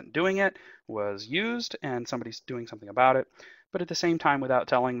effort they spent doing it was used and somebody's doing something about it, but at the same time without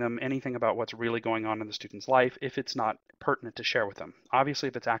telling them anything about what's really going on in the student's life if it's not pertinent to share with them. Obviously,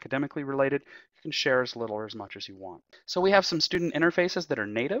 if it's academically related, you can share as little or as much as you want. So we have some student interfaces that are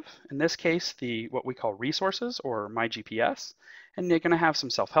native. In this case, what we call resources or My GPS, and they're going to have some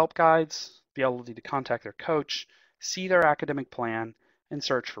self-help guides, be able to contact their coach, see their academic plan, and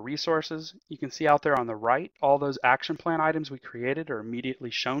search for resources. You can see out there on the right, all those action plan items we created are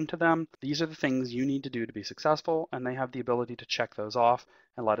immediately shown to them. These are the things you need to do to be successful, and they have the ability to check those off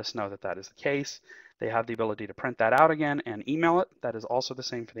and let us know that that is the case. They have the ability to print that out again and email it. That is also the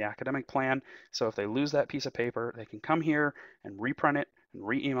same for the academic plan. So if they lose that piece of paper, they can come here and reprint it and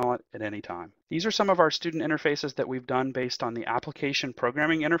re-email it at any time. These are some of our student interfaces that we've done based on the application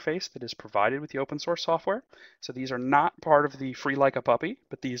programming interface that is provided with the open source software. So these are not part of the free like a puppy,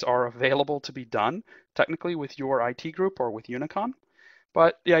 but these are available to be done technically with your IT group or with Unicon.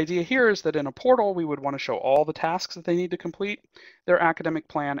 But the idea here is that in a portal, we would want to show all the tasks that they need to complete, their academic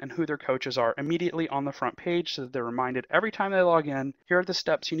plan, and who their coaches are immediately on the front page so that they're reminded every time they log in, here are the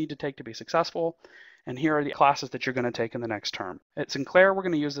steps you need to take to be successful, and here are the classes that you're going to take in the next term. At Sinclair, we're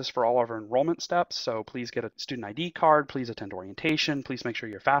going to use this for all of our enrollment steps, so please get a student ID card, please attend orientation, please make sure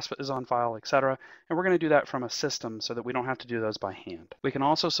your FAFSA is on file, etc. And we're going to do that from a system so that we don't have to do those by hand. We can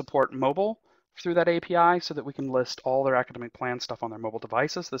also support mobile through that API so that we can list all their academic plan stuff on their mobile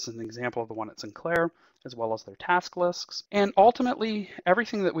devices. This is an example of the one at Sinclair, as well as their task lists. And ultimately,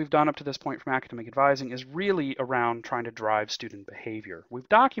 everything that we've done up to this point from academic advising is really around trying to drive student behavior. We've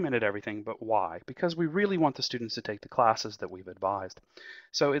documented everything, but why? Because we really want the students to take the classes that we've advised.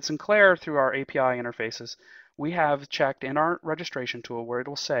 So at Sinclair, through our API interfaces, we have checked in our registration tool where it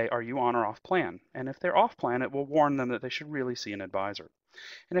will say, are you on or off plan? And if they're off plan, it will warn them that they should really see an advisor.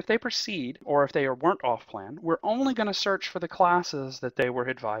 And if they proceed, or if they weren't off plan, we're only going to search for the classes that they were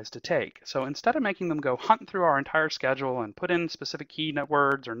advised to take. So instead of making them go hunt through our entire schedule and put in specific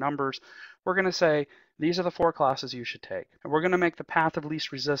keywords or numbers, we're going to say, these are the 4 classes you should take. And we're going to make the path of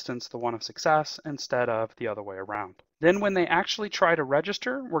least resistance the one of success instead of the other way around. Then when they actually try to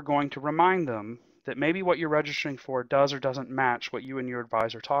register, we're going to remind them that maybe what you're registering for does or doesn't match what you and your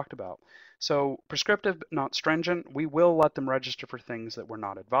advisor talked about. So prescriptive but not stringent, we will let them register for things that were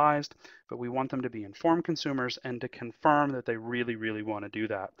not advised, but we want them to be informed consumers and to confirm that they really, really want to do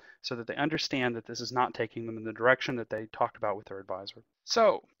that so that they understand that this is not taking them in the direction that they talked about with their advisor.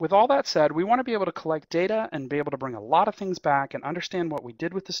 So with all that said, we want to be able to collect data and be able to bring a lot of things back and understand what we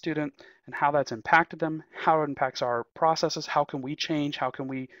did with the student and how that's impacted them, how it impacts our processes, how can we change, how can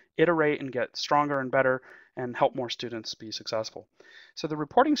we iterate and get stronger and better and help more students be successful. So the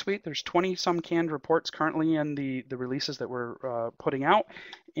reporting suite, there's 20 some canned reports currently in the releases that we're putting out,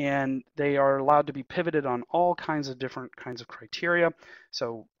 and they are allowed to be pivoted on all kinds of different kinds of criteria.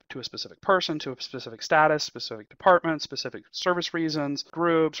 So to a specific person, to a specific status, specific department, specific service reasons,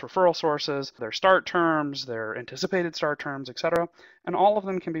 groups, referral sources, their start terms, their anticipated start terms, etc. And all of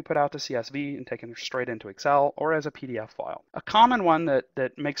them can be put out to CSV and taken straight into Excel or as a PDF file. A common one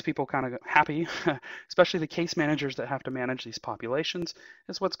that makes people kind of happy, especially the case managers that have to manage these populations,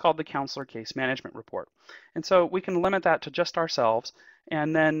 is what's called the Counselor Case Management Report. And so we can limit that to just ourselves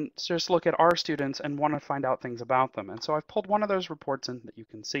and then just look at our students and want to find out things about them. And so I've pulled one of those reports in that you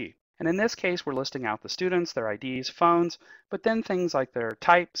can see. And in this case, we're listing out the students, their IDs, phones, but then things like their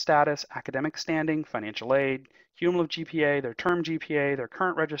type, status, academic standing, financial aid, cumulative GPA, their term GPA, their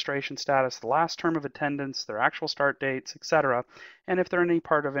current registration status, the last term of attendance, their actual start dates, etc., and if they're any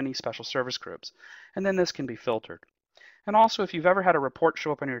part of any special service groups. And then this can be filtered. And also, if you've ever had a report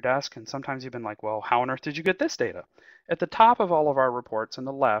show up on your desk and sometimes you've been like, well, how on earth did you get this data? At the top of all of our reports on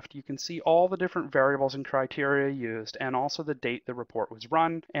the left, you can see all the different variables and criteria used and also the date the report was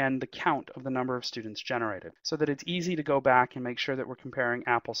run and the count of the number of students generated, so that it's easy to go back and make sure that we're comparing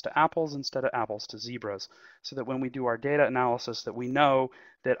apples to apples instead of apples to zebras, so that when we do our data analysis that we know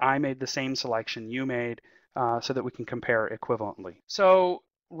that I made the same selection you made, so that we can compare equivalently. So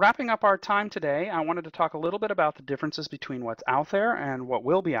wrapping up our time today, I wanted to talk a little bit about the differences between what's out there and what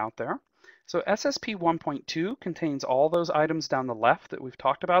will be out there. So SSP 1.2 contains all those items down the left that we've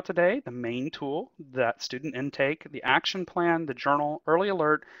talked about today, the main tool, that student intake, the action plan, the journal, early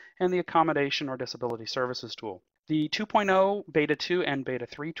alert, and the accommodation or disability services tool. The 2.0, Beta 2, and Beta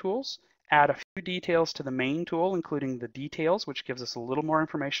 3 tools add a few details to the main tool, including the details, which gives us a little more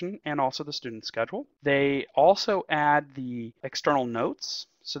information, and also the student schedule. They also add the external notes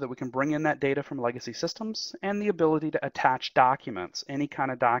so that we can bring in that data from legacy systems, and the ability to attach documents, any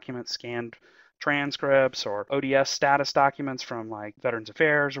kind of document, scanned transcripts or ODS status documents from like Veterans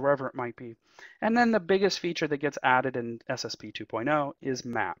Affairs or wherever it might be. And then the biggest feature that gets added in SSP 2.0 is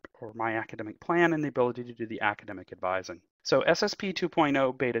MAP, or My Academic Plan, and the ability to do the academic advising. So SSP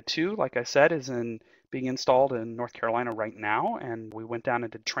 2.0 Beta 2, like I said, is being installed in North Carolina right now, and we went down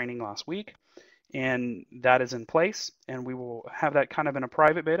and did training last week. And that is in place, and we will have that kind of in a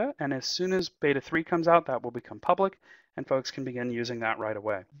private beta, and as soon as Beta 3 comes out, that will become public, and folks can begin using that right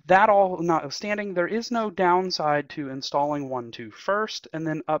away. That all notwithstanding, there is no downside to installing 1.2 first and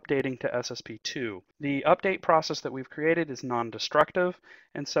then updating to SSP 2. The update process that we've created is non-destructive,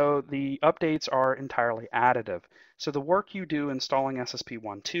 and so the updates are entirely additive. So the work you do installing SSP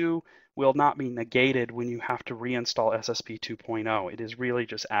 1.2 will not be negated when you have to reinstall SSP 2.0. It is really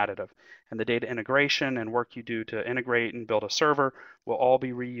just additive. And the data integration and work you do to integrate and build a server will all be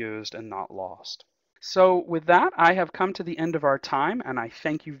reused and not lost. So with that, I have come to the end of our time, and I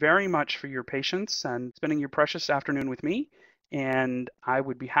thank you very much for your patience and spending your precious afternoon with me. And I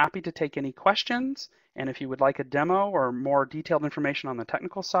would be happy to take any questions. And if you would like a demo or more detailed information on the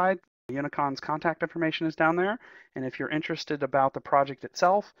technical side, Unicon's contact information is down there. And if you're interested about the project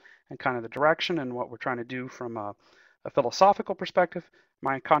itself and kind of the direction and what we're trying to do from a philosophical perspective,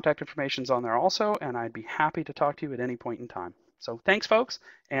 my contact information is on there also, and I'd be happy to talk to you at any point in time. So thanks, folks.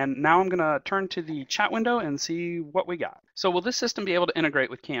 And now I'm going to turn to the chat window and see what we got. So will this system be able to integrate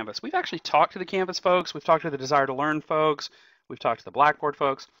with Canvas? We've actually talked to the Canvas folks. We've talked to the Desire to Learn folks. We've talked to the Blackboard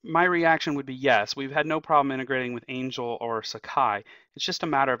folks. My reaction would be yes. We've had no problem integrating with Angel or Sakai. It's just a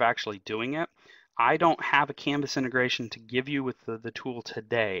matter of actually doing it. I don't have a Canvas integration to give you with the tool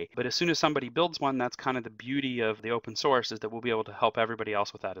today, but as soon as somebody builds one, that's kind of the beauty of the open source, is that we'll be able to help everybody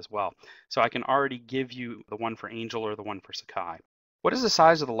else with that as well. So I can already give you the one for Angel or the one for Sakai. What is the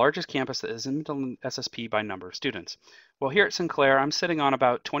size of the largest campus that is in SSP by number of students? Well, here at Sinclair, I'm sitting on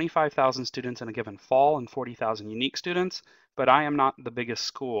about 25,000 students in a given fall and 40,000 unique students, but I am not the biggest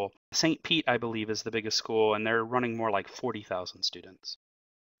school. St. Pete, I believe, is the biggest school, and they're running more like 40,000 students.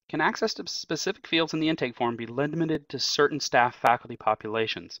 Can access to specific fields in the intake form be limited to certain staff faculty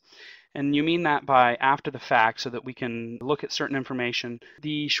populations? And you mean that by after the fact so that we can look at certain information?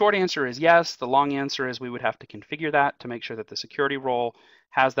 The short answer is yes. The long answer is we would have to configure that to make sure that the security role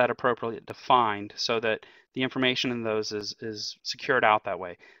has that appropriately defined so that the information in those is secured out that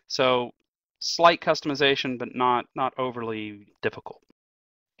way. So slight customization, but not overly difficult.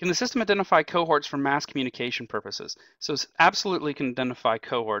 Can the system identify cohorts for mass communication purposes? So it absolutely can identify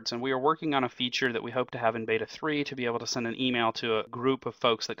cohorts, and we are working on a feature that we hope to have in Beta 3 to be able to send an email to a group of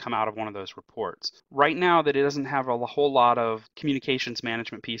folks that come out of one of those reports. Right now, that it doesn't have a whole lot of communications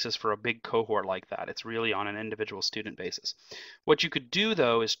management pieces for a big cohort like that. It's really on an individual student basis. What you could do,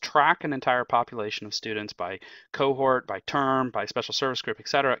 though, is track an entire population of students by cohort, by term, by special service group,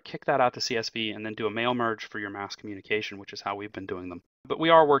 etc., kick that out to CSV, and then do a mail merge for your mass communication, which is how we've been doing them. But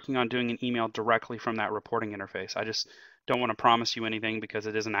we are working on doing an email directly from that reporting interface. I just Don't want to promise you anything because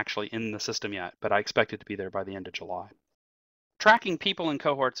it isn't actually in the system yet, but I expect it to be there by the end of July. Tracking people in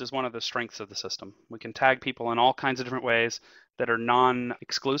cohorts is one of the strengths of the system. We can tag people in all kinds of different ways that are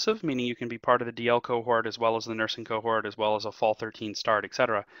non-exclusive, meaning you can be part of the DL cohort as well as the nursing cohort, as well as a Fall 13 start,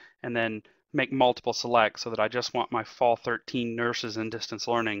 etc. And then make multiple selects so that I just want my Fall 13 nurses in distance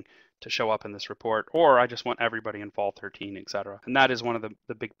learning to show up in this report, or I just want everybody in Fall 13, etc. And that is one of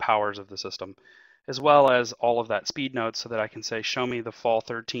the big powers of the system, as well as all of that speed notes so that I can say, show me the Fall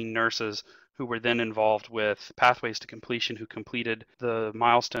 13 nurses who were then involved with Pathways to Completion, who completed the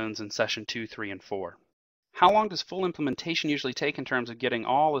milestones in session 2, 3, and 4. How long does full implementation usually take in terms of getting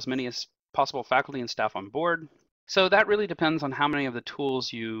as many as possible faculty and staff on board? So that really depends on how many of the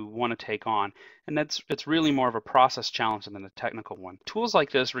tools you want to take on. And it's really more of a process challenge than a technical one. Tools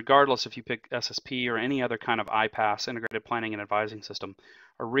like this, regardless if you pick SSP or any other kind of IPAS, integrated planning and advising system,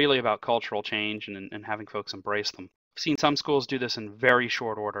 are really about cultural change and having folks embrace them. I've seen some schools do this in very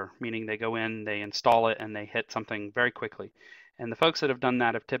short order, meaning they go in, they install it, and they hit something very quickly. And the folks that have done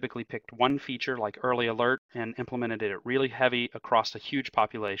that have typically picked one feature like early alert and implemented it really heavy across a huge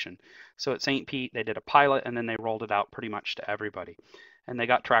population. So at St. Pete, they did a pilot and then they rolled it out pretty much to everybody. And they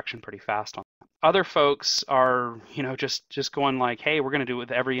got traction pretty fast on that. Other folks are, just going like, hey, we're going to do it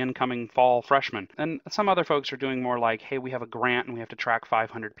with every incoming fall freshman. And some other folks are doing more like, hey, we have a grant and we have to track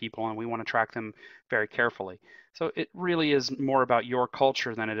 500 people and we want to track them very carefully. So it really is more about your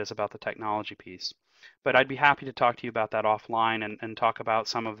culture than it is about the technology piece. But I'd be happy to talk to you about that offline and talk about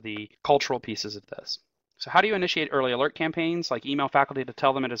some of the cultural pieces of this. So how do you initiate early alert campaigns, like email faculty to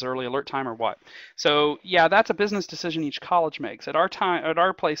tell them it is early alert time or what? So yeah, that's a business decision each college makes. At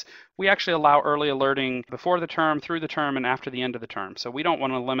our place, we actually allow early alerting before the term, through the term, and after the end of the term. So we don't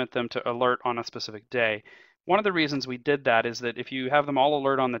want to limit them to alert on a specific day. One of the reasons we did that is that if you have them all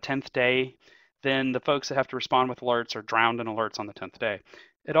alert on the 10th day, then the folks that have to respond with alerts are drowned in alerts on the 10th day.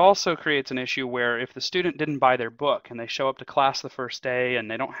 It also creates an issue where if the student didn't buy their book and they show up to class the first day and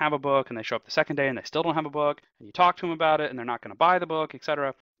they don't have a book, and they show up the second day and they still don't have a book, and you talk to them about it and they're not going to buy the book,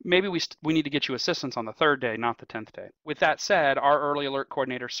 etc., maybe we need to get you assistance on the 3rd day, not the 10th day. With that said, our early alert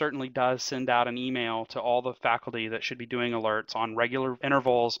coordinator certainly does send out an email to all the faculty that should be doing alerts on regular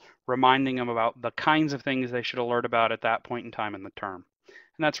intervals, reminding them about the kinds of things they should alert about at that point in time in the term.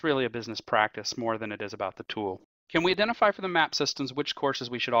 And that's really a business practice more than it is about the tool. Can we identify for the MAP systems which courses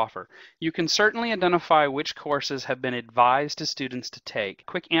we should offer? You can certainly identify which courses have been advised to students to take.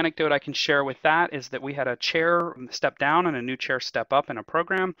 A quick anecdote I can share with that is that we had a chair step down and a new chair step up in a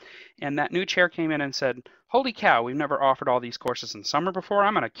program, and that new chair came in and said, holy cow, we've never offered all these courses in summer before.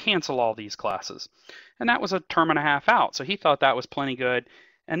 I'm going to cancel all these classes. And that was a term and a half out, so he thought that was plenty good.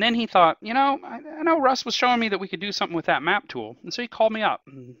 And then he thought, I know Russ was showing me that we could do something with that map tool. And so he called me up,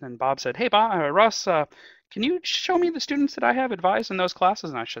 and Bob said, hey, Russ, can you show me the students that I have advised in those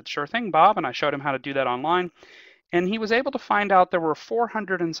classes? And I said, sure thing, Bob. And I showed him how to do that online. And he was able to find out there were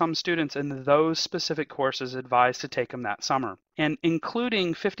 400 and some students in those specific courses advised to take them that summer, and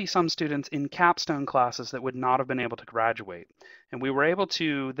including 50 some students in capstone classes that would not have been able to graduate. And we were able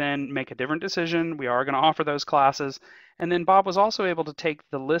to then make a different decision. We are going to offer those classes. And then Bob was also able to take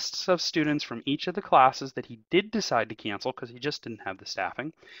the lists of students from each of the classes that he did decide to cancel because he just didn't have the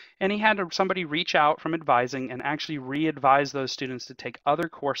staffing. And he had somebody reach out from advising and actually re-advise those students to take other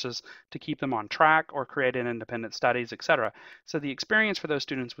courses to keep them on track or create an independent studies, etc. So the experience for those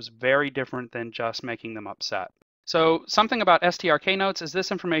students was very different than just making them upset. So something about STRK notes, is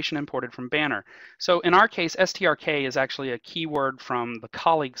this information imported from Banner? So in our case, STRK is actually a keyword from the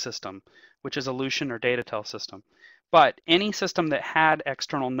colleague system, which is a Lucian or Datatel system. But any system that had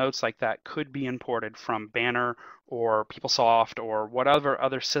external notes like that could be imported from Banner or PeopleSoft or whatever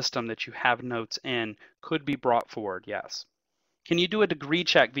other system that you have notes in could be brought forward, yes. Can you do a degree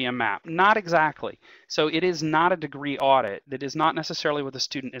check via MAP? Not exactly. So it is not a degree audit. That is not necessarily what the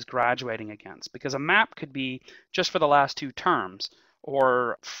student is graduating against, because a MAP could be just for the last 2 terms,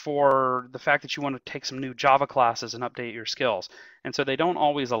 or for the fact that you want to take some new Java classes and update your skills. And so they don't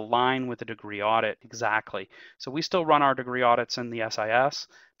always align with the degree audit exactly. So we still run our degree audits in the SIS,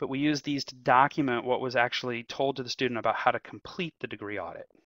 but we use these to document what was actually told to the student about how to complete the degree audit.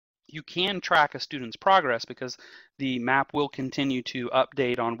 You can track a student's progress because the MAP will continue to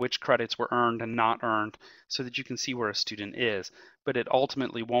update on which credits were earned and not earned so that you can see where a student is, but it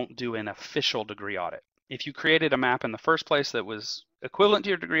ultimately won't do an official degree audit. If you created a MAP in the first place that was equivalent to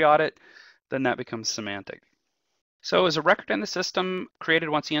your degree audit, then that becomes semantic. So is a record in the system created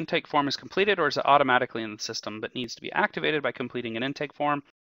once the intake form is completed, or is it automatically in the system but needs to be activated by completing an intake form?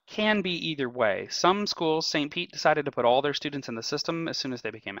 can be either way. Some schools, St. Pete, decided to put all their students in the system as soon as they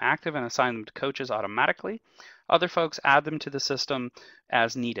became active and assign them to coaches automatically. Other folks add them to the system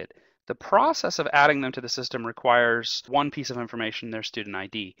as needed. The process of adding them to the system requires one piece of information, their student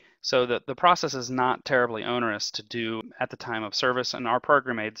ID. So the process is not terribly onerous to do at the time of service, and our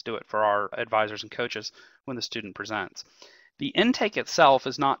program aides do it for our advisors and coaches when the student presents. The intake itself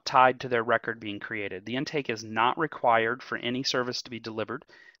is not tied to their record being created. The intake is not required for any service to be delivered,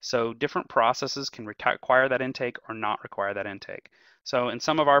 so different processes can require that intake or not require that intake. So in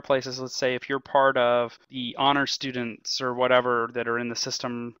some of our places, let's say if you're part of the honor students or whatever that are in the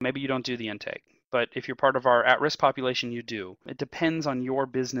system, maybe you don't do the intake. But if you're part of our at-risk population, you do. It depends on your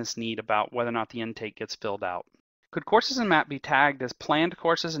business need about whether or not the intake gets filled out. Could courses in MAP be tagged as planned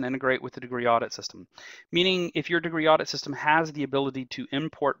courses and integrate with the degree audit system? Meaning if your degree audit system has the ability to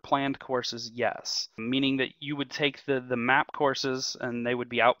import planned courses, yes. Meaning that you would take the MAP courses and they would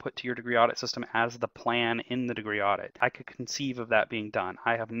be output to your degree audit system as the plan in the degree audit. I could conceive of that being done.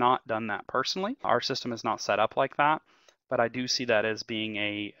 I have not done that personally. Our system is not set up like that, but I do see that as being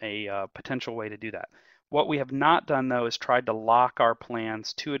a potential way to do that. What we have not done, though, is tried to lock our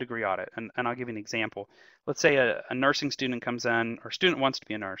plans to a degree audit. And I'll give you an example. Let's say a nursing student comes in, or a student wants to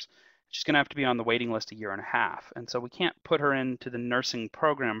be a nurse. She's going to have to be on the waiting list a year and a half. And so we can't put her into the nursing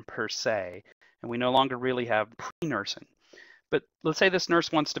program per se, and we no longer really have pre-nursing. But let's say this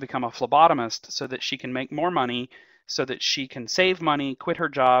nurse wants to become a phlebotomist so that she can make more money, so that she can save money, quit her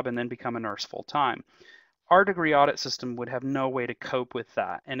job, and then become a nurse full-time. Our degree audit system would have no way to cope with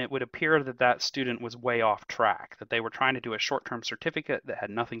that, and it would appear that that student was way off track, that they were trying to do a short-term certificate that had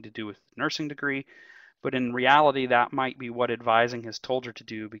nothing to do with the nursing degree, but in reality that might be what advising has told her to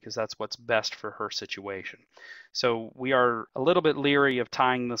do because that's what's best for her situation. So we are a little bit leery of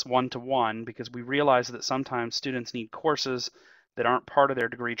tying this one-to-one because we realize that sometimes students need courses that aren't part of their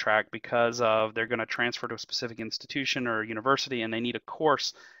degree track because of they're going to transfer to a specific institution or university and they need a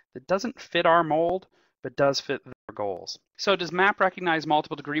course that doesn't fit our mold but does fit their goals. So does MAP recognize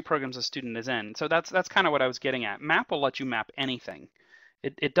multiple degree programs a student is in? So that's kind of what I was getting at. MAP will let you map anything.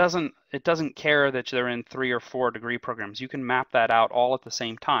 It doesn't care that they're in 3 or 4 degree programs. You can map that out all at the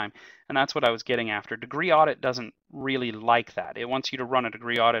same time, and that's what I was getting after. Degree audit doesn't really like that. It wants you to run a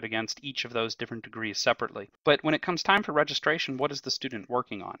degree audit against each of those different degrees separately. But when it comes time for registration, what is the student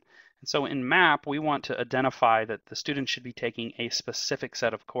working on? And so in MAP, we want to identify that the student should be taking a specific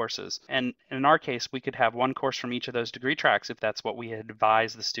set of courses. And in our case, we could have one course from each of those degree tracks if that's what we had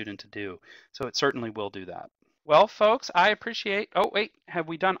advised the student to do. So it certainly will do that. Well, folks, I appreciate, oh, wait, have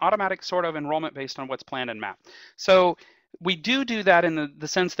we done automatic sort of enrollment based on what's planned in MAP? So we do that in the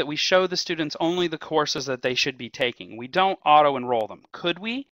sense that we show the students only the courses that they should be taking. We don't auto-enroll them. Could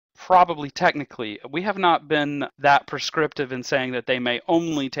we? Probably technically. We have not been that prescriptive in saying that they may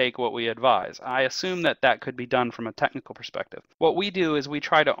only take what we advise. I assume that that could be done from a technical perspective. What we do is we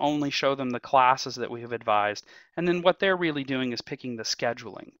try to only show them the classes that we have advised, and then what they're really doing is picking the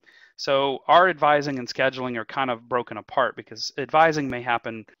scheduling. So our advising and scheduling are kind of broken apart because advising may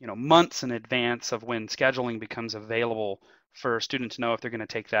happen, months in advance of when scheduling becomes available for a student to know if they're going to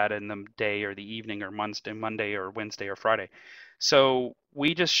take that in the day or the evening or Monday or Wednesday or Friday. So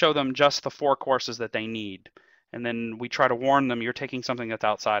we just show them just the 4 courses that they need. And then we try to warn them, you're taking something that's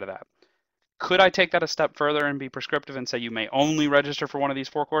outside of that. Could I take that a step further and be prescriptive and say you may only register for one of these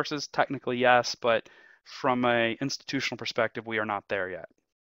 4 courses? Technically, yes, but from an institutional perspective, we are not there yet.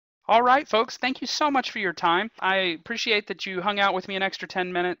 All right, folks, thank you so much for your time. I appreciate that you hung out with me an extra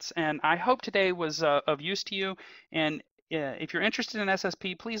 10 minutes, and I hope today was of use to you. And if you're interested in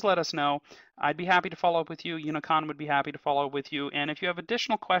SSP, please let us know. I'd be happy to follow up with you. Unicon would be happy to follow up with you. And if you have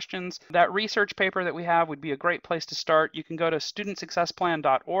additional questions, that research paper that we have would be a great place to start. You can go to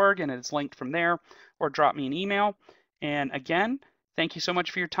studentsuccessplan.org, and it's linked from there, or drop me an email. And again, thank you so much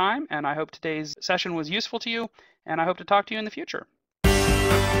for your time, and I hope today's session was useful to you, and I hope to talk to you in the future.